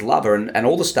nurses love her and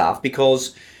all the staff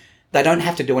because they don't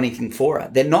have to do anything for her.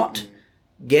 They're not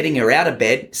getting her out of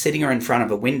bed, sitting her in front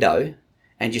of a window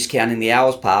and just counting the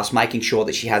hours past, making sure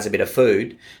that she has a bit of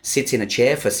food, sits in a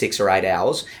chair for 6 or 8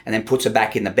 hours, and then puts her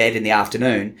back in the bed in the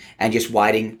afternoon and just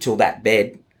waiting till that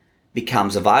bed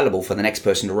becomes available for the next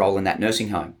person to roll in that nursing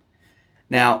home.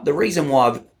 Now, the reason why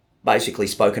I've basically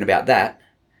spoken about that,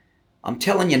 I'm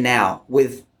telling you now,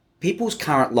 with people's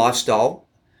current lifestyle,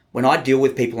 when I deal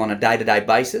with people on a day-to-day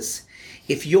basis,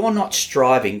 if you're not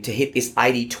striving to hit this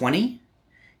 80-20,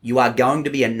 you are going to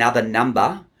be another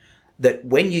number that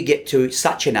when you get to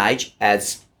such an age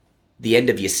as the end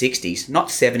of your 60s, not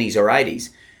 70s or 80s,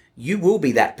 you will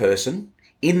be that person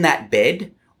in that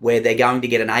bed where they're going to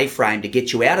get an A-frame to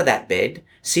get you out of that bed,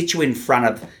 sit you in front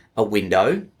of a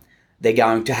window. They're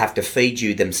going to have to feed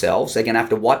you themselves. They're going to have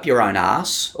to wipe your own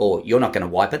ass, or you're not going to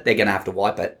wipe it. They're going to have to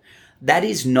wipe it. That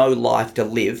is no life to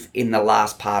live in the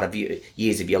last part of your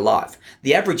years of your life.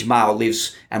 The average male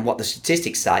lives, and what the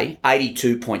statistics say,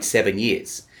 82.7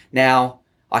 years. Now,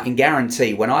 I can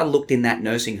guarantee when I looked in that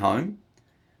nursing home,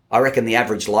 I reckon the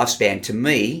average lifespan to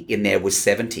me in there was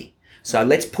 70. So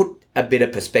let's put a bit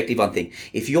of perspective on things.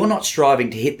 If you're not striving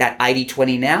to hit that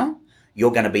 80-20 now,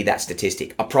 you're going to be that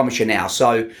statistic. I promise you now.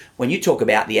 So when you talk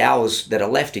about the hours that are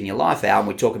left in your life, Al, and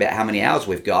we talk about how many hours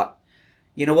we've got,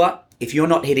 you know what? If you're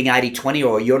not hitting 80-20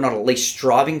 or you're not at least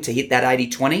striving to hit that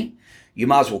 80-20, you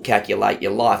might as well calculate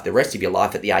your life, the rest of your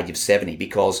life at the age of 70,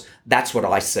 because that's what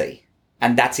I see.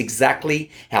 And that's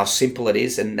exactly how simple it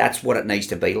is, and that's what it needs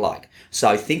to be like.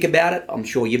 So think about it. I'm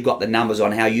sure you've got the numbers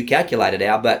on how you calculate it,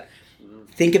 Al, but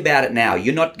think about it now.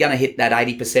 You're not going to hit that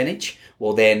 80%.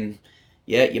 Well, then,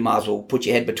 yeah, you might as well put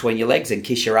your head between your legs and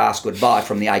kiss your ass goodbye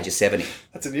from the age of 70.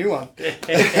 That's a new one. Put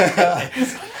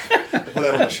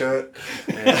that on my shirt.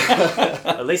 Yeah.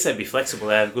 At least they'd be flexible.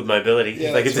 They have good mobility.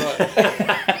 Yeah, that's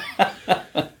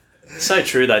right. So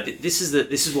true though. This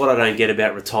is what I don't get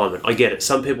about retirement. I get it.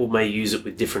 Some people may use it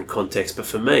with different contexts, but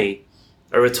for me,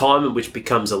 a retirement which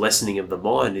becomes a lessening of the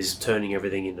mind is turning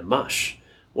everything into mush.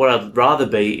 What I'd rather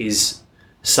be is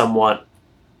somewhat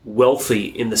wealthy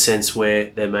in the sense where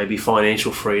there may be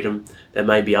financial freedom, there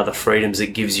may be other freedoms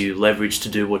that gives you leverage to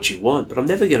do what you want, but I'm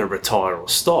never going to retire or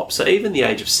stop. So even the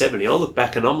age of 70, I look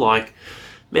back and I'm like,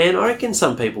 man, I reckon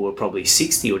some people were probably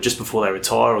 60 or just before they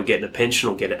retire or getting a pension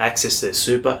or get access to their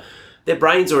super. Their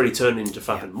brain's already turned into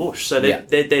fucking mush. So they're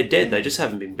dead. They just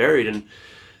haven't been buried. And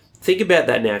think about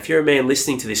that now. If you're a man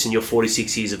listening to this and you're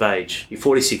 46 years of age, you're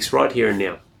 46 right here and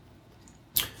now.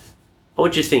 I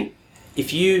want you to think,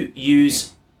 if you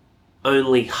use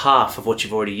only half of what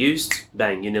you've already used,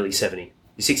 bang, you're nearly 70.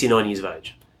 You're 69 years of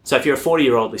age. So if you're a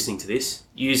 40-year-old listening to this,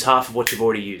 use half of what you've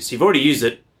already used. So you've already used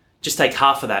it, just take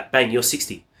half of that, bang, you're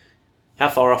 60. How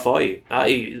far off are you?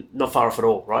 You're not far off at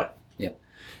all, right? Yep.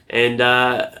 And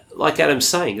like Adam's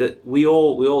saying, that we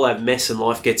all have mess and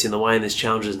life gets in the way and there's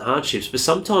challenges and hardships, but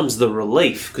sometimes the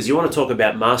relief, because you want to talk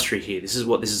about mastery here, this is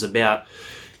what this is about.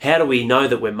 How do we know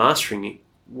that we're mastering it?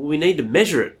 Well, we need to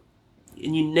measure it.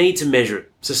 And you need to measure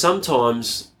it. So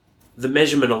sometimes the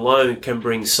measurement alone can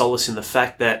bring solace in the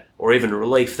fact that, or even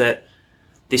relief that,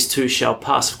 this too shall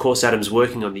pass. Of course, Adam's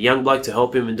working on the young bloke to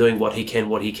help him and doing what he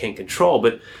can control.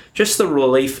 But just the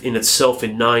relief in itself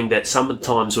in knowing that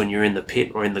sometimes when you're in the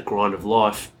pit or in the grind of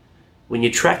life, when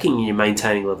you're tracking and you're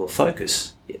maintaining a level of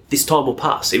focus, this time will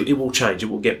pass. It will change. It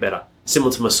will get better.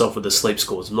 Similar to myself with the sleep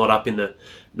scores. I'm not up in the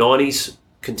 90s,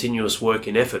 continuous work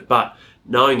and effort, but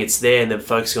knowing it's there and then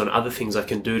focusing on other things I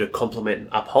can do to complement and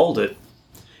uphold it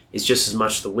is just as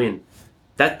much the win.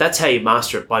 That's how you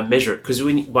master it, by measuring. Because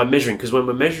when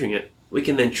we're measuring it, we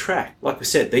can then track. Like we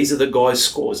said, these are the guys'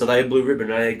 scores. Are they a blue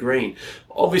ribbon? Are they green?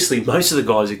 Obviously, most of the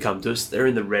guys who come to us, they're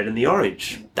in the red and the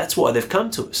orange. That's why they've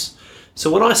come to us. So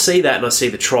when I see that and I see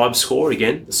the tribe score,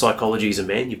 again, the psychology is a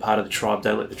man. You're part of the tribe.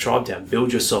 Don't let the tribe down.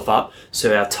 Build yourself up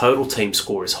so our total team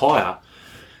score is higher.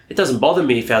 It doesn't bother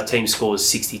me if our team scores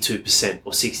 62%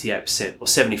 or 68% or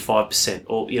 75%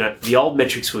 or, the old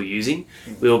metrics we were using,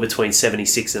 we were between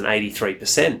 76 and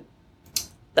 83%.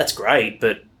 That's great,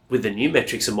 but with the new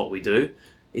metrics and what we do,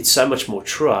 it's so much more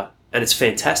truer and it's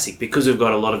fantastic because we've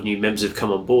got a lot of new members who've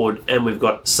come on board and we've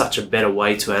got such a better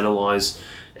way to analyse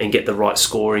and get the right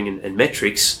scoring and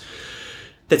metrics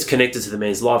that's connected to the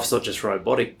man's life. It's not just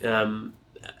robotic.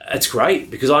 It's great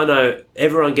because I know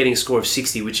everyone getting a score of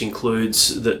 60, which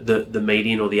includes the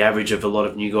median or the average of a lot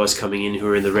of new guys coming in who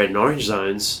are in the red and orange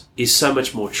zones, is so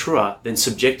much more truer than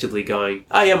subjectively going,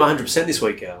 oh yeah, I'm 100% this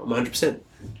week, Al. I'm 100%.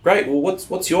 Great. Well,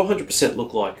 what's your 100%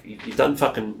 look like? You've done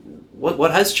fucking...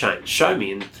 What has changed? Show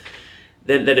me. And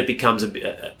then it becomes an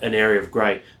area of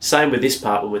grey. Same with this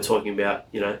part when we're talking about,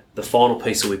 the final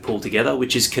piece that we pull together,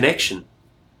 which is connection.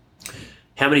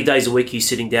 How many days a week are you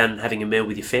sitting down and having a meal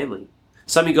with your family?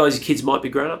 Some of you guys, your kids might be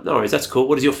grown up. No worries, that's cool.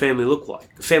 What does your family look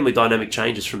like? The family dynamic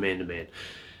changes from man to man.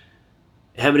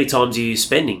 How many times are you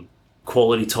spending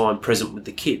quality time present with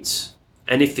the kids?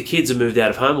 And if the kids are moved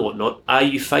out of home or whatnot, are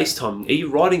you FaceTiming? Are you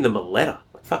writing them a letter?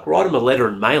 Write them a letter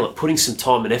and mail it, putting some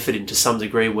time and effort into some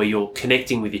degree where you're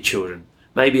connecting with your children.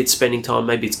 Maybe it's spending time,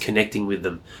 maybe it's connecting with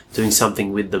them, doing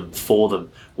something with them, for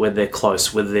them, whether they're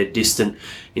close, whether they're distant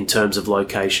in terms of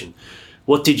location.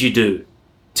 What did you do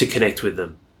to connect with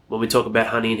them? When we talk about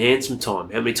honey and handsome time,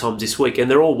 how many times this week? And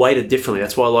they're all weighted differently.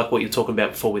 That's why I like what you're talking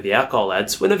about before with the alcohol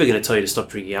ads. We're never going to tell you to stop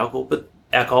drinking alcohol,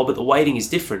 but the weighting is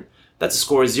different. That's a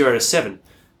score of 0 to 7.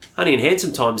 Honey and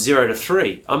handsome time, 0 to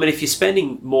 3. I mean, if you're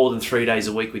spending more than 3 days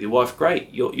a week with your wife, great.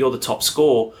 You're the top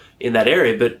score in that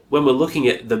area. But when we're looking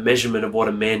at the measurement of what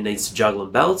a man needs to juggle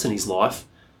and balance in his life,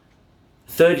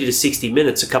 30 to 60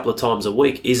 minutes a couple of times a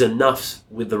week is enough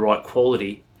with the right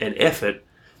quality and effort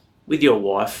with your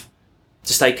wife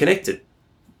to stay connected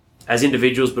as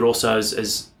individuals, but also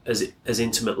as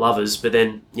intimate lovers. But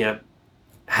then,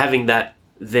 having that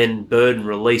then burden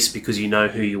release because you know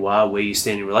who you are, where you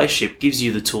stand in relationship, gives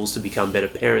you the tools to become better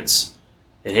parents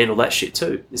and handle that shit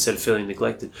too, instead of feeling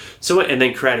neglected. So, and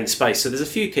then creating space. So there's a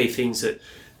few key things that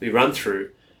we run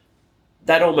through.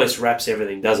 That almost wraps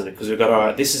everything, doesn't it? Because we've got, all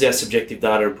right, this is our subjective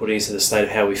data and putting us in the state of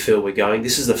how we feel we're going.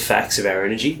 This is the facts of our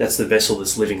energy. That's the vessel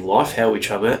that's living life, how we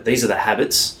travel out. These are the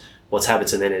habits. What's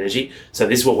habits and then energy. So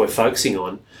this is what we're focusing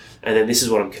on. And then this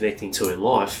is what I'm connecting to in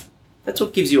life. That's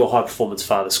what gives you a high performance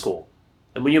father score.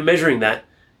 And when you're measuring that,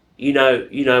 you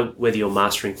know whether you're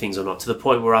mastering things or not, to the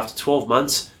point where after 12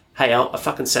 months, hey Al, I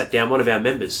fucking sat down, one of our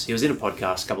members, he was in a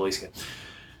podcast a couple of weeks ago.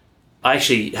 I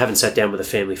actually haven't sat down with a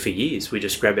family for years. We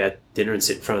just grab our dinner and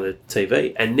sit in front of the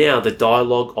TV. And now the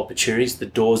dialogue opportunities, the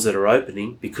doors that are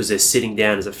opening because they're sitting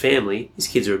down as a family, these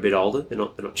kids are a bit older, they're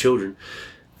not children.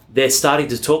 They're starting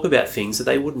to talk about things that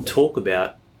they wouldn't talk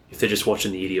about if they're just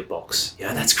watching the idiot box.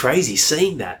 That's crazy,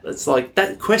 seeing that. It's like,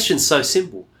 that question's so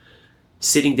simple.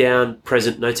 Sitting down,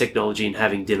 present, no technology, and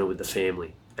having dinner with the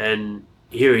family. And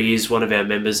here he is, one of our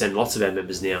members, and lots of our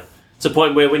members now. It's a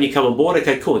point where when you come on board,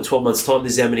 okay, cool, in 12 months' time,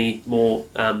 this is how many more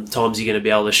times you're going to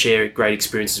be able to share great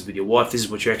experiences with your wife. This is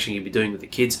what you're actually going to be doing with the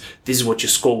kids. This is what your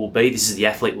score will be. This is the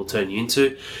athlete will turn you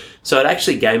into. So it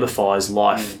actually gamifies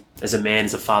life as a man,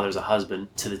 as a father, as a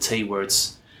husband, to the T, where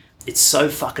it's so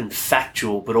fucking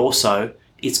factual, but also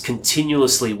it's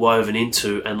continuously woven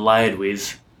into and layered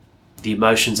with the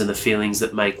emotions and the feelings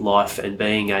that make life and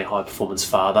being a high-performance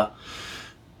father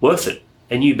worth it,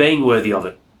 and you being worthy of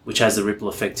it, which has the ripple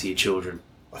effect to your children.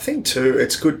 I think too,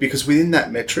 it's good because within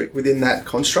that metric, within that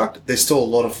construct, there's still a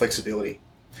lot of flexibility.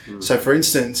 So for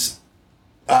instance,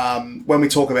 when we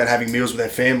talk about having meals with our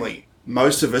family,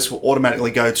 most of us will automatically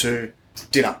go to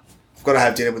dinner. I've got to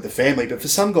have dinner with the family. But for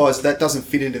some guys, that doesn't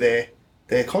fit into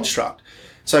their construct.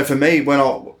 So for me, at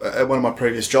one of my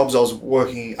previous jobs, I was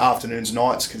working afternoons,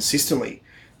 nights consistently.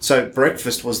 So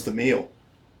breakfast was the meal.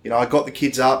 I got the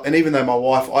kids up, and even though my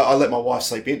wife, I let my wife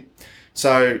sleep in.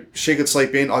 So she could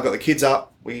sleep in, I got the kids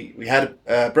up, we had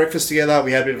breakfast together,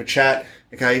 we had a bit of a chat,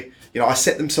 okay? I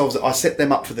set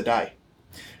them up for the day.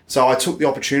 So I took the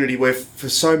opportunity where for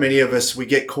so many of us, we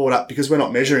get caught up, because we're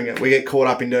not measuring it, we get caught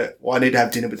up into, I need to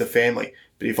have dinner with the family.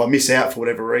 But if I miss out for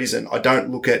whatever reason, I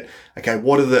don't look at, okay,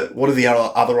 what are the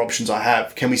other options I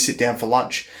have? Can we sit down for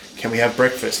lunch? Can we have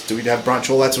breakfast? Do we have brunch?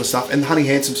 All that sort of stuff. And Honey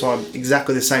Handsome time,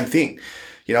 exactly the same thing.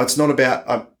 It's not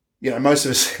about, most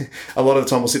of us, a lot of the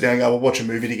time we'll sit down and go, we'll watch a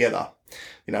movie together.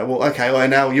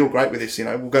 Now you're great with this.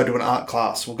 We'll go to an art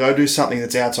class. We'll go do something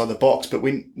that's outside the box. But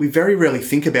we very rarely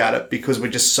think about it because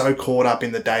we're just so caught up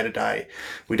in the day-to-day.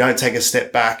 We don't take a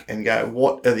step back and go,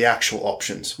 what are the actual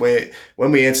options? Where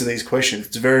when we answer these questions,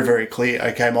 it's very, very clear.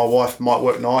 Okay, my wife might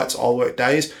work nights, I'll work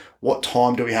days. What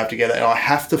time do we have together? And I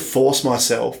have to force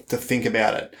myself to think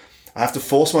about it. I have to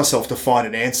force myself to find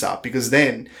an answer, because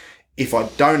then if I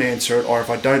don't answer it, or if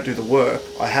I don't do the work,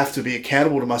 I have to be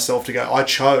accountable to myself to go, I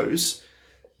chose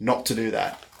not to do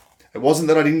that. It wasn't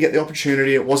that I didn't get the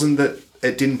opportunity. It wasn't that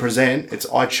it didn't present. It's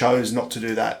I chose not to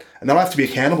do that. And then I have to be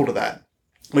accountable to that.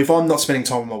 If I'm not spending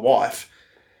time with my wife,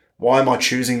 why am I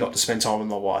choosing not to spend time with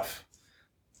my wife?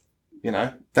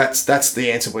 That's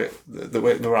the answer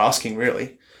we're asking,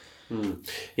 really.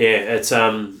 Yeah, it's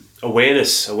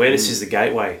awareness. Awareness is the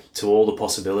gateway to all the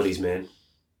possibilities, man.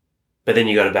 But then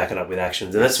you got to back it up with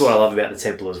actions, and that's what I love about the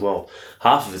temple as well.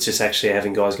 Half of it's just actually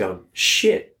having guys going,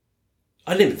 shit,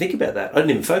 I didn't even think about that. I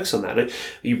didn't even focus on that.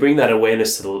 You bring that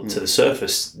awareness to the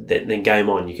surface, then game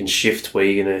on. You can shift where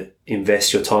you're going to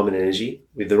invest your time and energy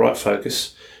with the right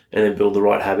focus, and then build the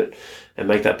right habit and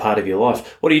make that part of your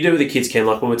life. What do you do with the kids, Ken?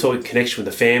 Like when we're talking connection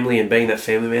with the family and being that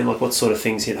family man, like what sort of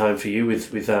things hit home for you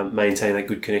with maintaining that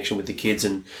good connection with the kids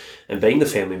and being the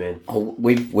family man? Oh,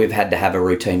 we've had to have a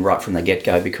routine right from the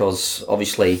get-go because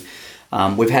obviously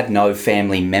we've had no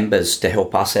family members to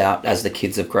help us out as the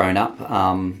kids have grown up.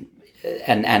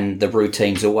 And the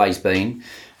routine's always been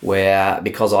where,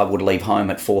 because I would leave home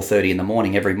at 4:30 in the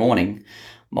morning every morning,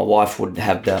 my wife would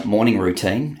have the morning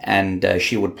routine and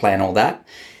she would plan all that.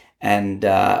 And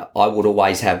I would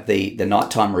always have the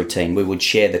nighttime routine. We would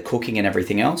share the cooking and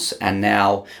everything else. And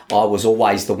now I was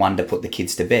always the one to put the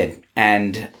kids to bed.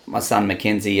 And my son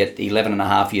Mackenzie at 11 and a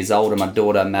half years old and my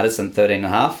daughter Madison 13 and a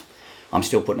half, I'm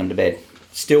still putting them to bed.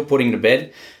 Still putting them to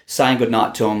bed, saying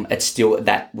goodnight to them. It's still,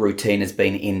 that routine has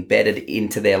been embedded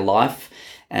into their life.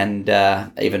 And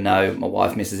even though my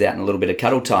wife misses out on a little bit of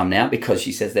cuddle time now because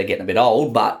she says they're getting a bit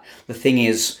old, but the thing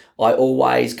is, I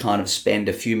always kind of spend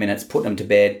a few minutes putting them to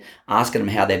bed, asking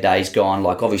them how their day's gone.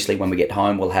 Like obviously when we get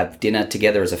home, we'll have dinner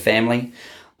together as a family.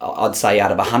 I'd say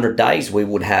out of 100 days, we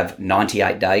would have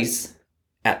 98 days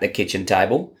at the kitchen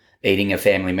table eating a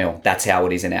family meal. That's how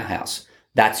it is in our house.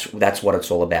 That's what it's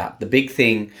all about. The big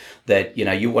thing that,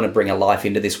 you want to bring a life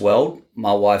into this world,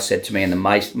 my wife said to me, and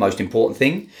the most important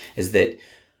thing is that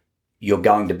you're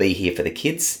going to be here for the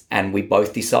kids. And we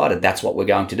both decided that's what we're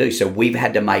going to do. So we've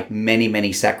had to make many,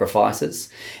 many sacrifices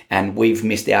and we've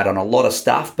missed out on a lot of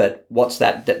stuff. But what's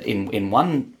that in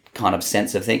one kind of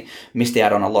sense of thing, missed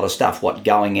out on a lot of stuff,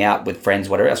 going out with friends,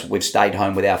 whatever else. We've stayed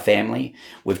home with our family.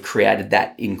 We've created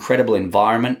that incredible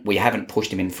environment. We haven't pushed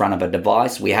them in front of a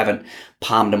device. We haven't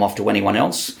palmed them off to anyone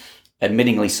else.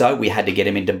 Admittingly so, we had to get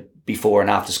them into before and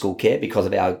after school care because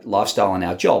of our lifestyle and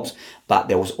our jobs, but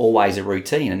there was always a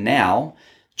routine. And now,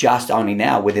 just only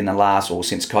now within the last, or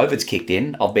since COVID's kicked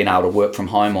in, I've been able to work from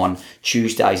home on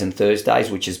Tuesdays and Thursdays,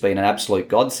 which has been an absolute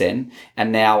godsend.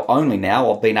 And only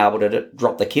now I've been able to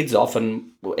drop the kids off.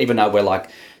 And even though we're like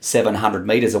 700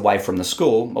 meters away from the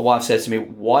school, my wife says to me,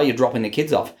 why are you dropping the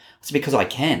kids off? It's because I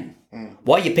can.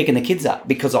 Why are you picking the kids up?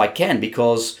 Because I can,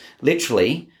 because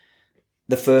literally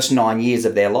the first 9 years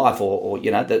of their life or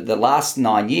the last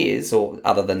 9 years, or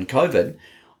other than COVID,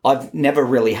 I've never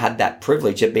really had that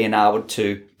privilege of being able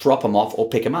to drop them off or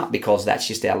pick them up because that's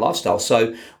just our lifestyle.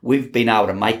 So we've been able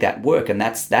to make that work, and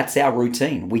that's our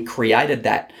routine. We created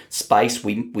that space.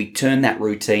 We turned that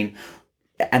routine,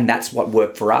 and that's what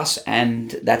worked for us,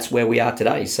 and that's where we are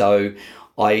today. So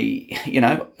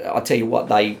I'll tell you what,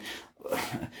 they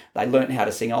learned how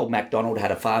to sing Old MacDonald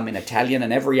Had a Farm in Italian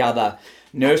and every other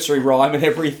nursery rhyme and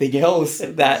everything else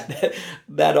that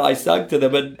I sung to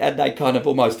them, and they kind of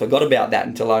almost forgot about that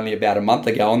until only about a month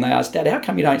ago, and they asked, Dad, how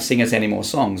come you don't sing us any more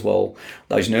songs? Well,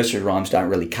 those nursery rhymes don't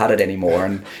really cut it anymore,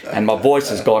 and my voice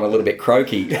has gone a little bit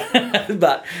croaky.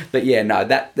 but yeah, no,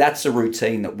 that's a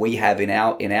routine that we have in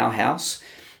our house,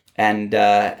 and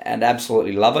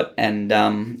absolutely love it, and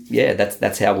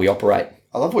that's how we operate.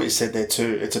 I love what you said there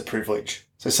too. It's a privilege.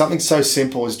 So something so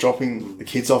simple as dropping the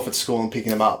kids off at school and picking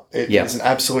them up. It's an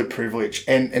absolute privilege.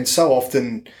 And so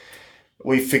often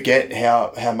we forget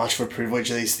how much of a privilege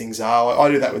these things are.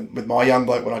 I do that with my young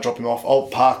bloke when I drop him off. I'll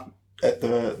park at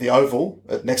the oval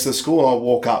next to the school and I'll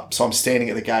walk up. So I'm standing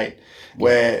at the gate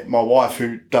where my wife,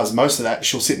 who does most of that,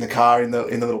 she'll sit in the car in the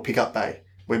little pickup bay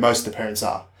where most of the parents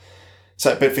are.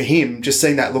 So, but for him, just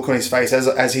seeing that look on his face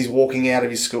as he's walking out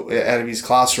of his school, out of his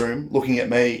classroom, looking at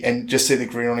me, and just see the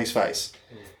grin on his face,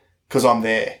 because I'm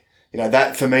there.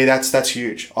 That for me, that's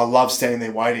huge. I love standing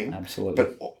there waiting. Absolutely.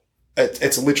 But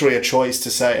it's literally a choice to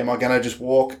say, am I going to just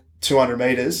walk 200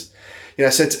 meters?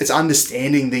 So it's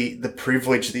understanding the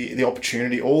privilege, the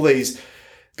opportunity, all these,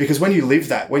 because when you live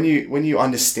that, when you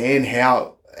understand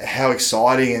how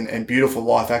exciting and beautiful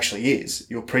life actually is,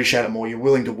 you appreciate it more. You're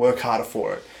willing to work harder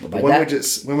for it. But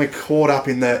when we're caught up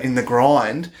in the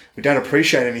grind, we don't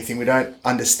appreciate anything. We don't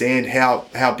understand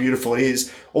how beautiful it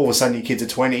is. All of a sudden, your kids are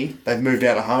 20, they've moved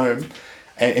out of home,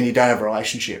 and you don't have a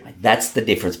relationship. That's the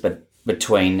difference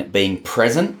between being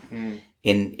present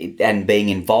and being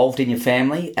involved in your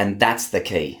family, and that's the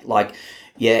key. Like,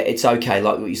 yeah, it's okay,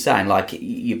 like what you're saying, like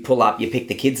you pull up, you pick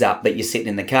the kids up, but you're sitting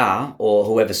in the car, or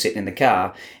whoever's sitting in the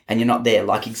car, and you're not there.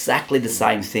 Like exactly the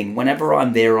same thing. Whenever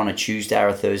I'm there on a Tuesday or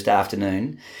a Thursday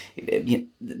afternoon,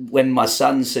 when my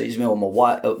son sees me, or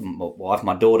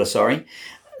my daughter, sorry,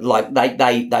 like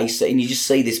they see, and you just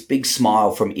see this big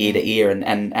smile from ear to ear,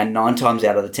 and 9 times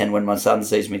out of the 10 when my son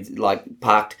sees me like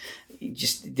parked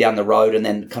just down the road, and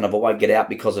then kind of I won't get out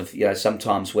because of,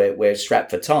 sometimes we're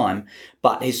strapped for time,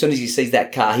 but as soon as he sees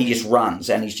that car, he just runs,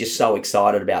 and he's just so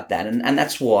excited about that. And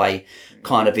that's why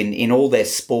kind of in all their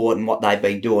sport and what they've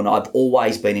been doing, I've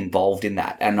always been involved in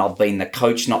that, and I've been the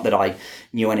coach. Not that I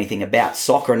knew anything about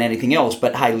soccer and anything else,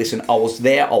 but hey, listen, I was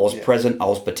there, I was present, I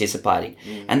was participating.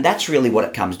 And that's really what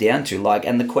it comes down to. Like,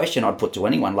 and the question I'd put to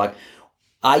anyone, like,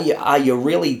 are you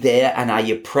really there, and are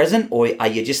you present, or are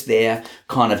you just there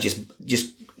kind of just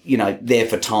there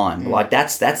for time? Like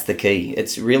that's the key.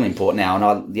 It's really important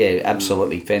now, and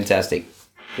absolutely fantastic.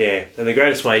 Yeah, and the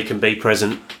greatest way you can be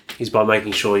present is by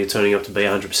making sure you're turning up to be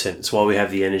 100%. It's why we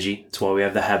have the energy. It's why we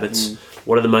have the habits.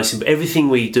 What are the most everything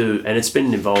we do, and it's been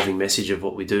an evolving message of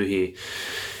what we do here.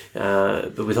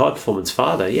 But with High Performance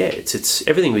Father, it's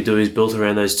everything we do is built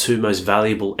around those two most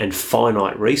valuable and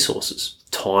finite resources: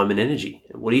 time and energy.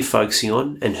 What are you focusing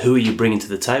on, and who are you bringing to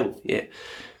the table? Yeah,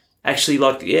 actually,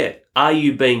 are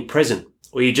you being present,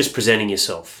 or are you just presenting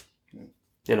yourself?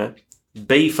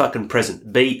 Be fucking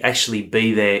present. Be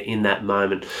there in that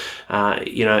moment,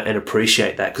 and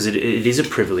appreciate that, because it is a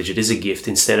privilege. It is a gift.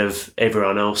 Instead of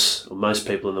everyone else, or most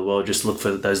people in the world, just look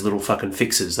for those little fucking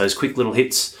fixes, those quick little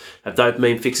hits of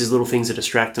dopamine fixes, little things that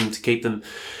distract them, to keep them.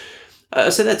 I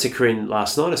said that to Corinne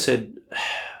last night. I said,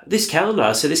 this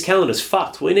calendar's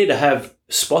fucked. We need to have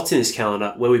spots in this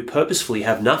calendar where we purposefully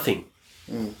have nothing.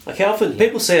 Like how often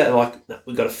people say that, like, no,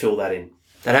 we've got to fill that in.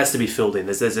 That has to be filled in.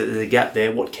 There's a gap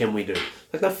there. What can we do?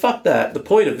 Like, no, fuck that. The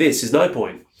point of this is no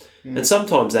point. And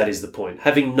sometimes that is the point.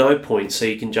 Having no point, so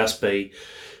you can just be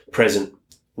present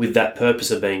with that purpose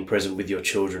of being present with your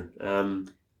children.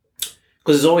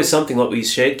 Because there's always something, like we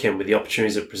shared, Ken, with the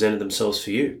opportunities that presented themselves for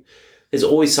you. There's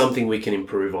always something we can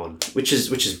improve on, which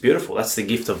is beautiful. That's the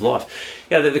gift of life.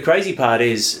 Yeah, the crazy part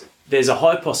is there's a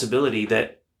high possibility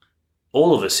that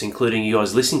all of us, including you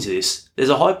guys listening to this, there's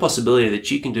a high possibility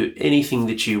that you can do anything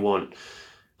that you want.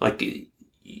 Like,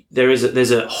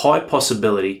 there's a high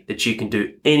possibility that you can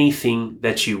do anything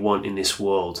that you want in this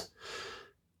world.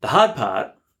 The hard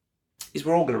part is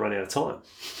we're all going to run out of time.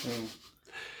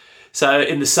 So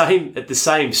at the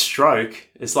same stroke,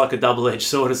 it's like a double-edged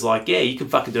sword. It's like, you can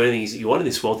fucking do anything you want in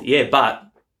this world. Yeah,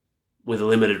 but with a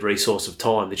limited resource of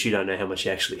time that you don't know how much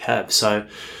you actually have. So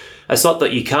it's not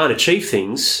that you can't achieve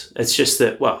things. It's just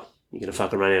that, well, you're going to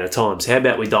fucking run out of time. So how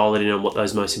about we dial it in on what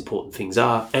those most important things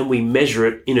are, and we measure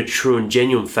it in a true and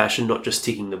genuine fashion, not just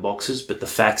ticking the boxes, but the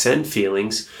facts and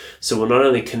feelings. So we're not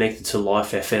only connected to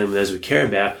life, our family, those we care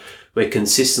about, we're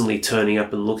consistently turning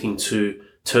up and looking to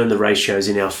turn the ratios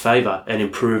in our favour and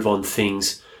improve on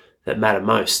things that matter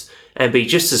most, and be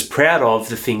just as proud of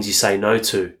the things you say no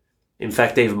to. In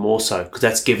fact, even more so, because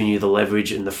that's giving you the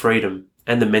leverage and the freedom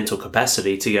and the mental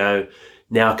capacity to go,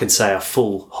 now I can say a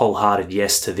full, wholehearted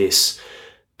yes to this,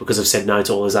 because I've said no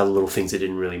to all those other little things that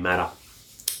didn't really matter.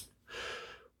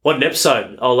 What an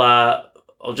episode.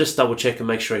 I'll just double check and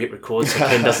make sure I hit record so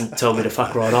Ken doesn't tell me to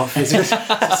fuck right off. Is this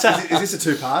a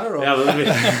two-parter? Or?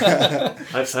 Yeah,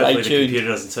 hopefully the computer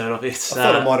doesn't turn off. I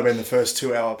thought it might have been the first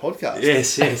 2-hour podcast.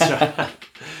 Yes, right.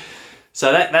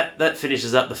 So that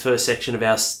finishes up the first section of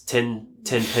our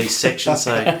 10-piece section.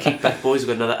 So kick back, boys.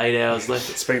 We've got another 8 hours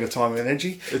left. Speaking of time and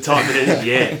energy. The time and energy,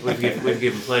 yeah. We've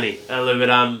given plenty.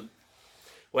 Wow,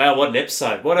 what an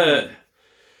episode. What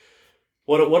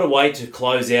a way to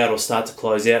close out, or start to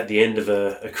close out, at the end of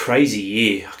a crazy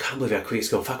year. I can't believe how quick it's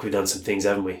gone. Fuck, we've done some things,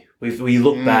 haven't we? We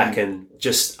look back and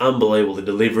just unbelievable, the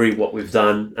delivery, what we've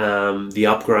done, the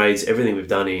upgrades, everything we've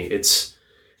done here. It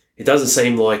doesn't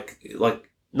seem like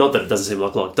not that it doesn't seem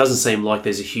like it doesn't seem like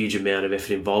there's a huge amount of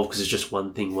effort involved, because it's just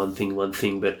one thing.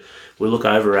 But we look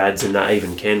over ads, and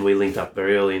even Ken, we linked up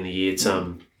very early in the year.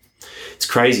 It's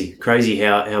crazy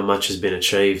how much has been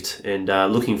achieved, and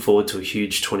looking forward to a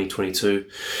huge 2022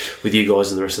 with you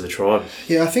guys and the rest of the tribe.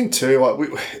 Yeah, I think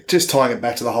too, just tying it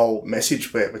back to the whole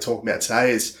message we're talking about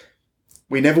today, is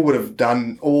we never would have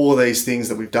done all these things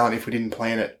that we've done if we didn't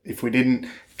plan it, if we didn't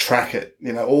track it.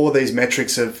 All these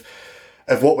metrics of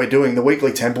what we're doing. The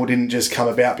weekly temple didn't just come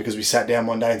about because we sat down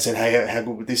one day and said, hey, how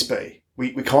good would this be?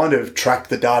 We kind of tracked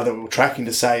the data that we were tracking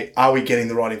to say, are we getting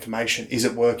the right information? Is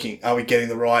it working? Are we getting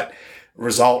the right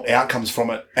result outcomes from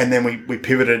it? And then we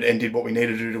pivoted and did what we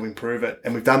needed to do to improve it.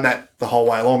 And we've done that the whole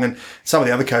way along. And some of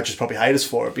the other coaches probably hate us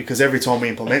for it, because every time we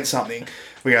implement something,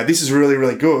 We go, this is really,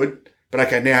 really good, but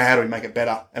okay, now how do we make it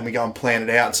better? And we go and plan it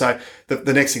out. So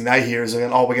the next thing they hear is,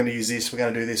 oh, we're going to use this, we're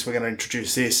going to do this, we're going to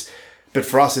introduce this. But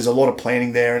for us, there's a lot of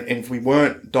planning there. And if we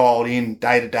weren't dialed in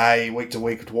day to day, week to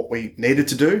week with what we needed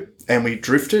to do, and we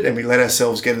drifted and we let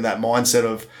ourselves get in that mindset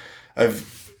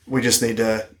of we just need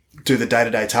to do the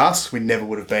day-to-day tasks, we never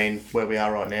would have been where we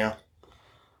are right now.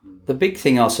 The big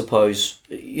thing, I suppose,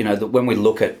 that when we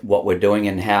look at what we're doing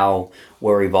and how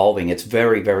we're evolving, it's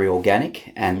very, very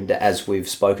organic, and as we've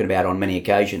spoken about on many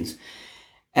occasions.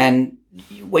 And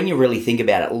when you really think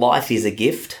about it, life is a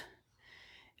gift,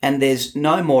 and there's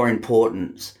no more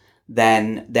importance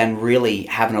than really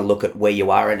having a look at where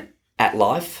you are at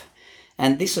life.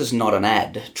 And this is not an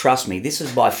ad. Trust me, this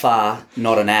is by far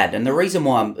not an ad. And the reason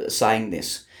why I'm saying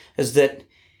this is that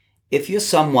if you're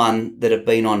someone that have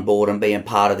been on board and being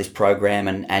part of this program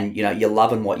and you're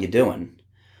loving what you're doing,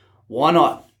 why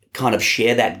not kind of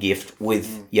share that gift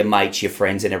with your mates, your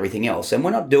friends, and everything else? And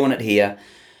we're not doing it here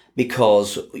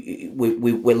because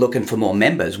we're looking for more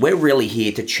members. We're really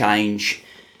here to change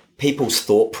people's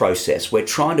thought process. We're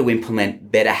trying to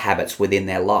implement better habits within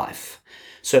their life.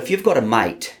 So if you've got a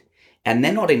mate and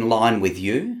they're not in line with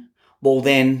you, well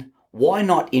then why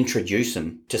not introduce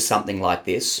them to something like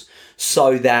this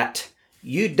so that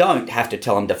you don't have to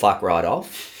tell them to fuck right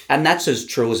off? And that's as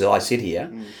true as I sit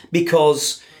here.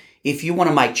 Because if you want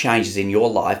to make changes in your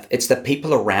life, it's the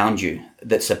people around you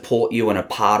that support you and are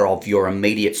part of your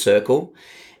immediate circle.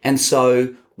 And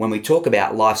so when we talk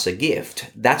about life's a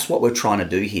gift, that's what we're trying to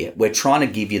do here. We're trying to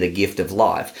give you the gift of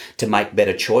life to make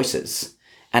better choices.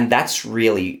 And that's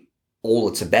really all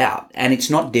it's about. And it's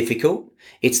not difficult.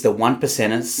 It's the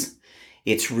 1%ers.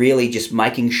 It's really just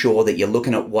making sure that you're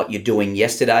looking at what you're doing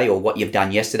yesterday or what you've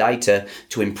done yesterday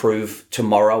to improve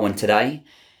tomorrow and today.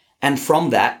 And from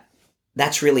that,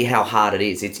 that's really how hard it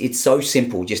is. It's so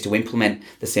simple just to implement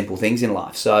the simple things in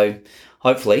life. So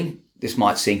hopefully this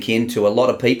might sink into a lot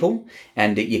of people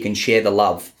and you can share the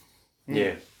love.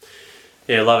 Yeah.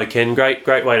 Yeah, love it, Ken. Great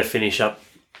way to finish up.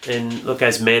 And look,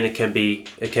 as men, it can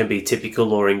be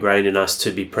typical or ingrained in us to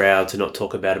be proud, to not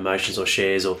talk about emotions or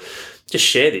shares, or just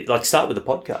share this. Like, start with the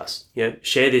podcast.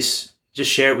 Share this.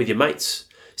 Just share it with your mates.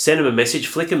 Send them a message.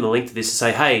 Flick them the link to this and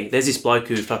say, "Hey, there's this bloke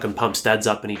who fucking pumps dads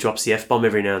up and he drops the F-bomb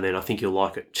every now and then. I think you'll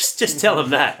like it." Just tell them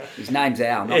that. His name's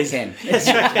Al, not Ken. That's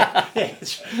right. Yeah,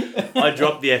 that's right. I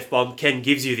dropped the F-bomb. Ken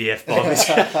gives you the F-bomb.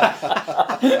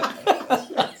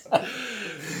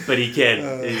 But he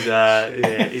can.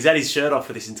 He's had his shirt off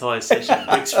for this entire session.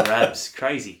 Bricks for abs.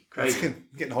 Crazy. It's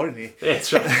getting hot in here. Yeah,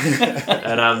 that's right.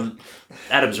 And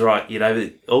Adam's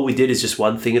right. All we did is just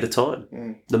one thing at a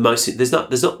time. There's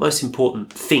not most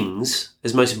important things.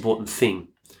 There's most important thing.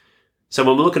 So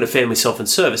when we're looking at family, self, and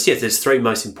service, yes, there's three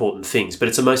most important things, but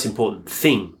it's the most important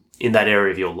thing in that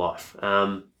area of your life.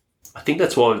 I think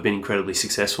that's why we've been incredibly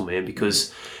successful, man,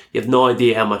 because you have no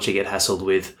idea how much I get hassled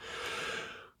with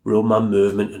real mum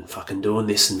movement and fucking doing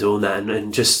this and doing that,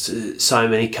 and just so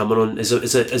many coming on as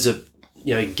a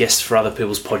guests for other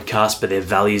people's podcasts, but their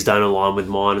values don't align with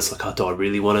mine. It's like, oh, do I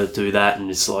really want to do that?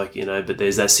 And it's like, but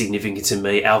there's that significance in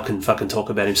me. Al can fucking talk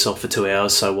about himself for 2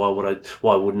 hours, so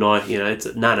why wouldn't I?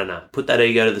 It's no. Put that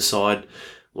ego to the side.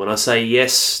 When I say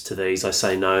yes to these, I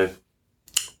say no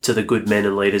to the good men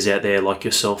and leaders out there like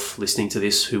yourself listening to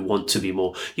this who want to be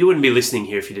more. You wouldn't be listening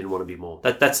here if you didn't want to be more.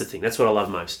 That's the thing. That's what I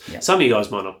love most. Yep. Some of you guys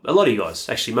might not. A lot of you guys,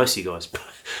 actually most of you guys,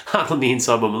 aren't on the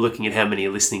inside when we're looking at how many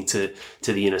are listening to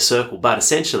the inner circle. But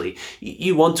essentially,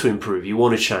 you want to improve. You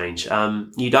want to change.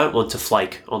 You don't want to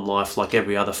flake on life like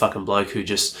every other fucking bloke who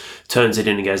just turns it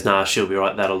in and goes, nah, she'll be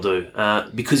right, that'll do.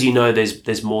 Because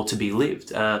there's more to be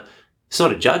lived. It's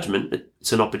not a judgment.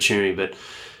 It's an opportunity, but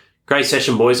great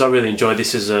session, boys. I really enjoyed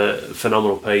this. As a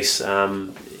phenomenal piece.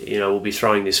 We'll be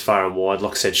throwing this far and wide.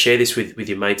 Like I said, share this with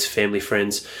your mates, family,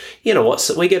 friends. You know what?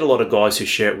 So we get a lot of guys who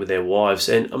share it with their wives.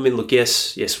 And I mean, look,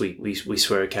 yes, we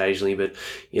swear occasionally, but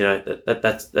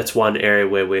that's one area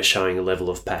where we're showing a level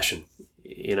of passion.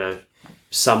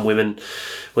 Some women,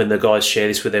 when the guys share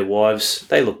this with their wives,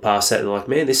 they look past that and like,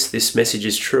 man, this message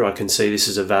is true. I can see this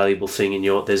is a valuable thing,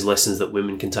 and there's lessons that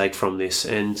women can take from this.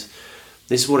 And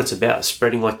this is what it's about,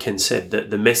 spreading, like Ken said,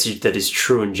 the message that is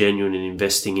true and genuine, and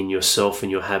investing in yourself and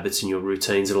your habits and your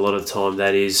routines. And a lot of the time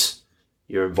that is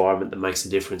your environment that makes the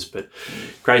difference. But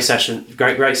great session,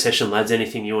 great session, lads.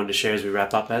 Anything you wanted to share as we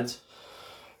wrap up, Ads?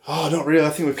 Oh, not really.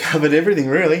 I think we've covered everything,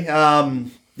 really.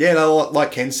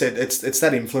 Like Ken said, it's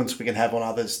that influence we can have on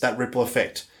others, that ripple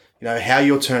effect. How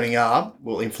you're turning up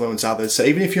will influence others. So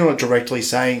even if you're not directly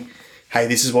saying, hey,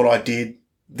 this is what I did,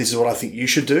 this is what I think you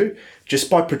should do, just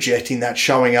by projecting that,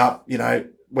 showing up,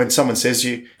 when someone says to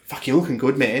you, fuck, you're looking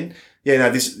good, man.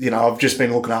 I've just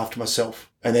been looking after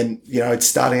myself. And then, it's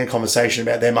starting a conversation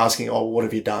about them asking, oh, what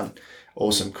have you done?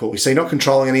 Awesome, cool. So you're not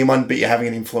controlling anyone, but you're having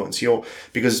an influence.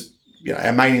 Because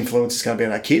our main influence is going to be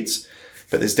on our kids,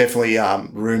 but there's definitely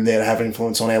room there to have an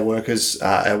influence on our workers,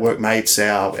 our workmates,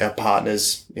 our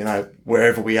partners.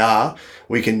 Wherever we are,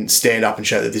 we can stand up and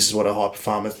show that this is what a high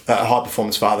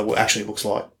performance father actually looks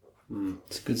like.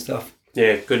 It's good stuff.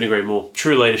 Yeah, couldn't agree more.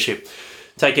 True leadership.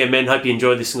 Take care, men. Hope you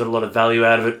enjoyed this and got a lot of value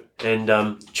out of it.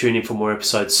 And tune in for more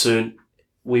episodes soon.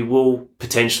 We will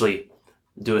potentially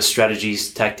do a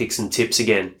strategies, tactics and tips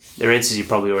again. They're answers you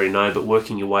probably already know, but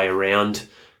working your way around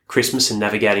Christmas and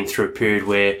navigating through a period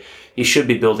where you should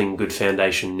be building a good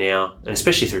foundation now, and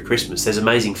especially through Christmas. There's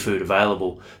amazing food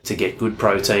available to get good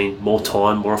protein, more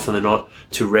time, more often than not,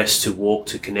 to rest, to walk,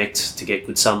 to connect, to get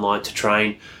good sunlight, to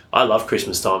train. I love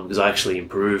Christmas time because I actually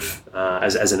improve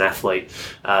as an athlete,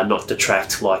 not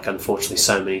detract like unfortunately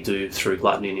so many do through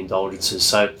gluttony and indulgences.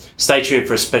 So stay tuned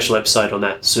for a special episode on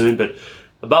that soon. But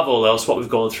above all else, what we've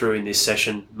gone through in this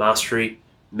session, mastery,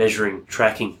 measuring,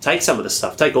 tracking, take some of the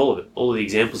stuff, take all of it, all of the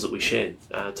examples that we shared,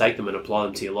 take them and apply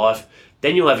them to your life.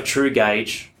 Then you'll have a true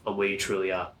gauge on where you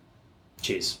truly are.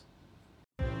 Cheers.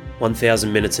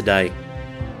 1,000 minutes a day.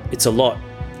 It's a lot.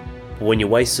 But when you're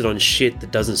wasted on shit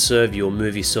that doesn't serve you or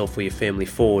move yourself or your family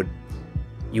forward,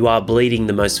 you are bleeding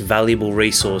the most valuable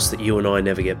resource that you and I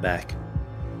never get back.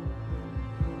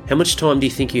 How much time do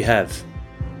you think you have?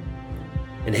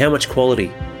 And how much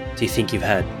quality do you think you've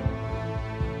had?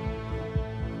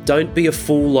 Don't be a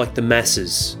fool like the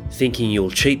masses, thinking you'll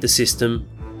cheat the system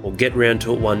or get round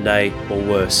to it one day, or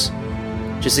worse,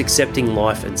 just accepting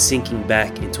life and sinking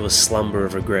back into a slumber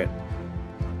of regret.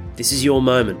 This is your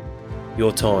moment,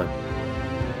 your time.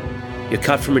 You're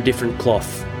cut from a different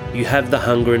cloth. You have the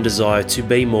hunger and desire to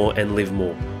be more and live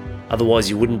more. Otherwise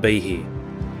you wouldn't be here.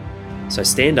 So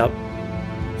stand up,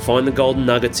 find the golden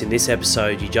nuggets in this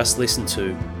episode you just listened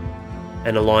to,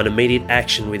 and align immediate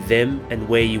action with them and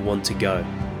where you want to go.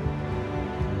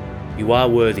 You are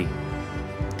worthy.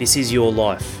 This is your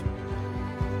life.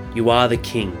 You are the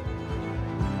king.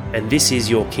 And this is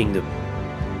your kingdom.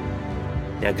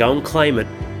 Now go and claim it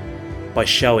by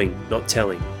showing, not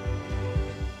telling.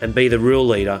 And be the real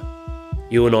leader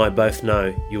you and I both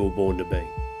know you were born to be.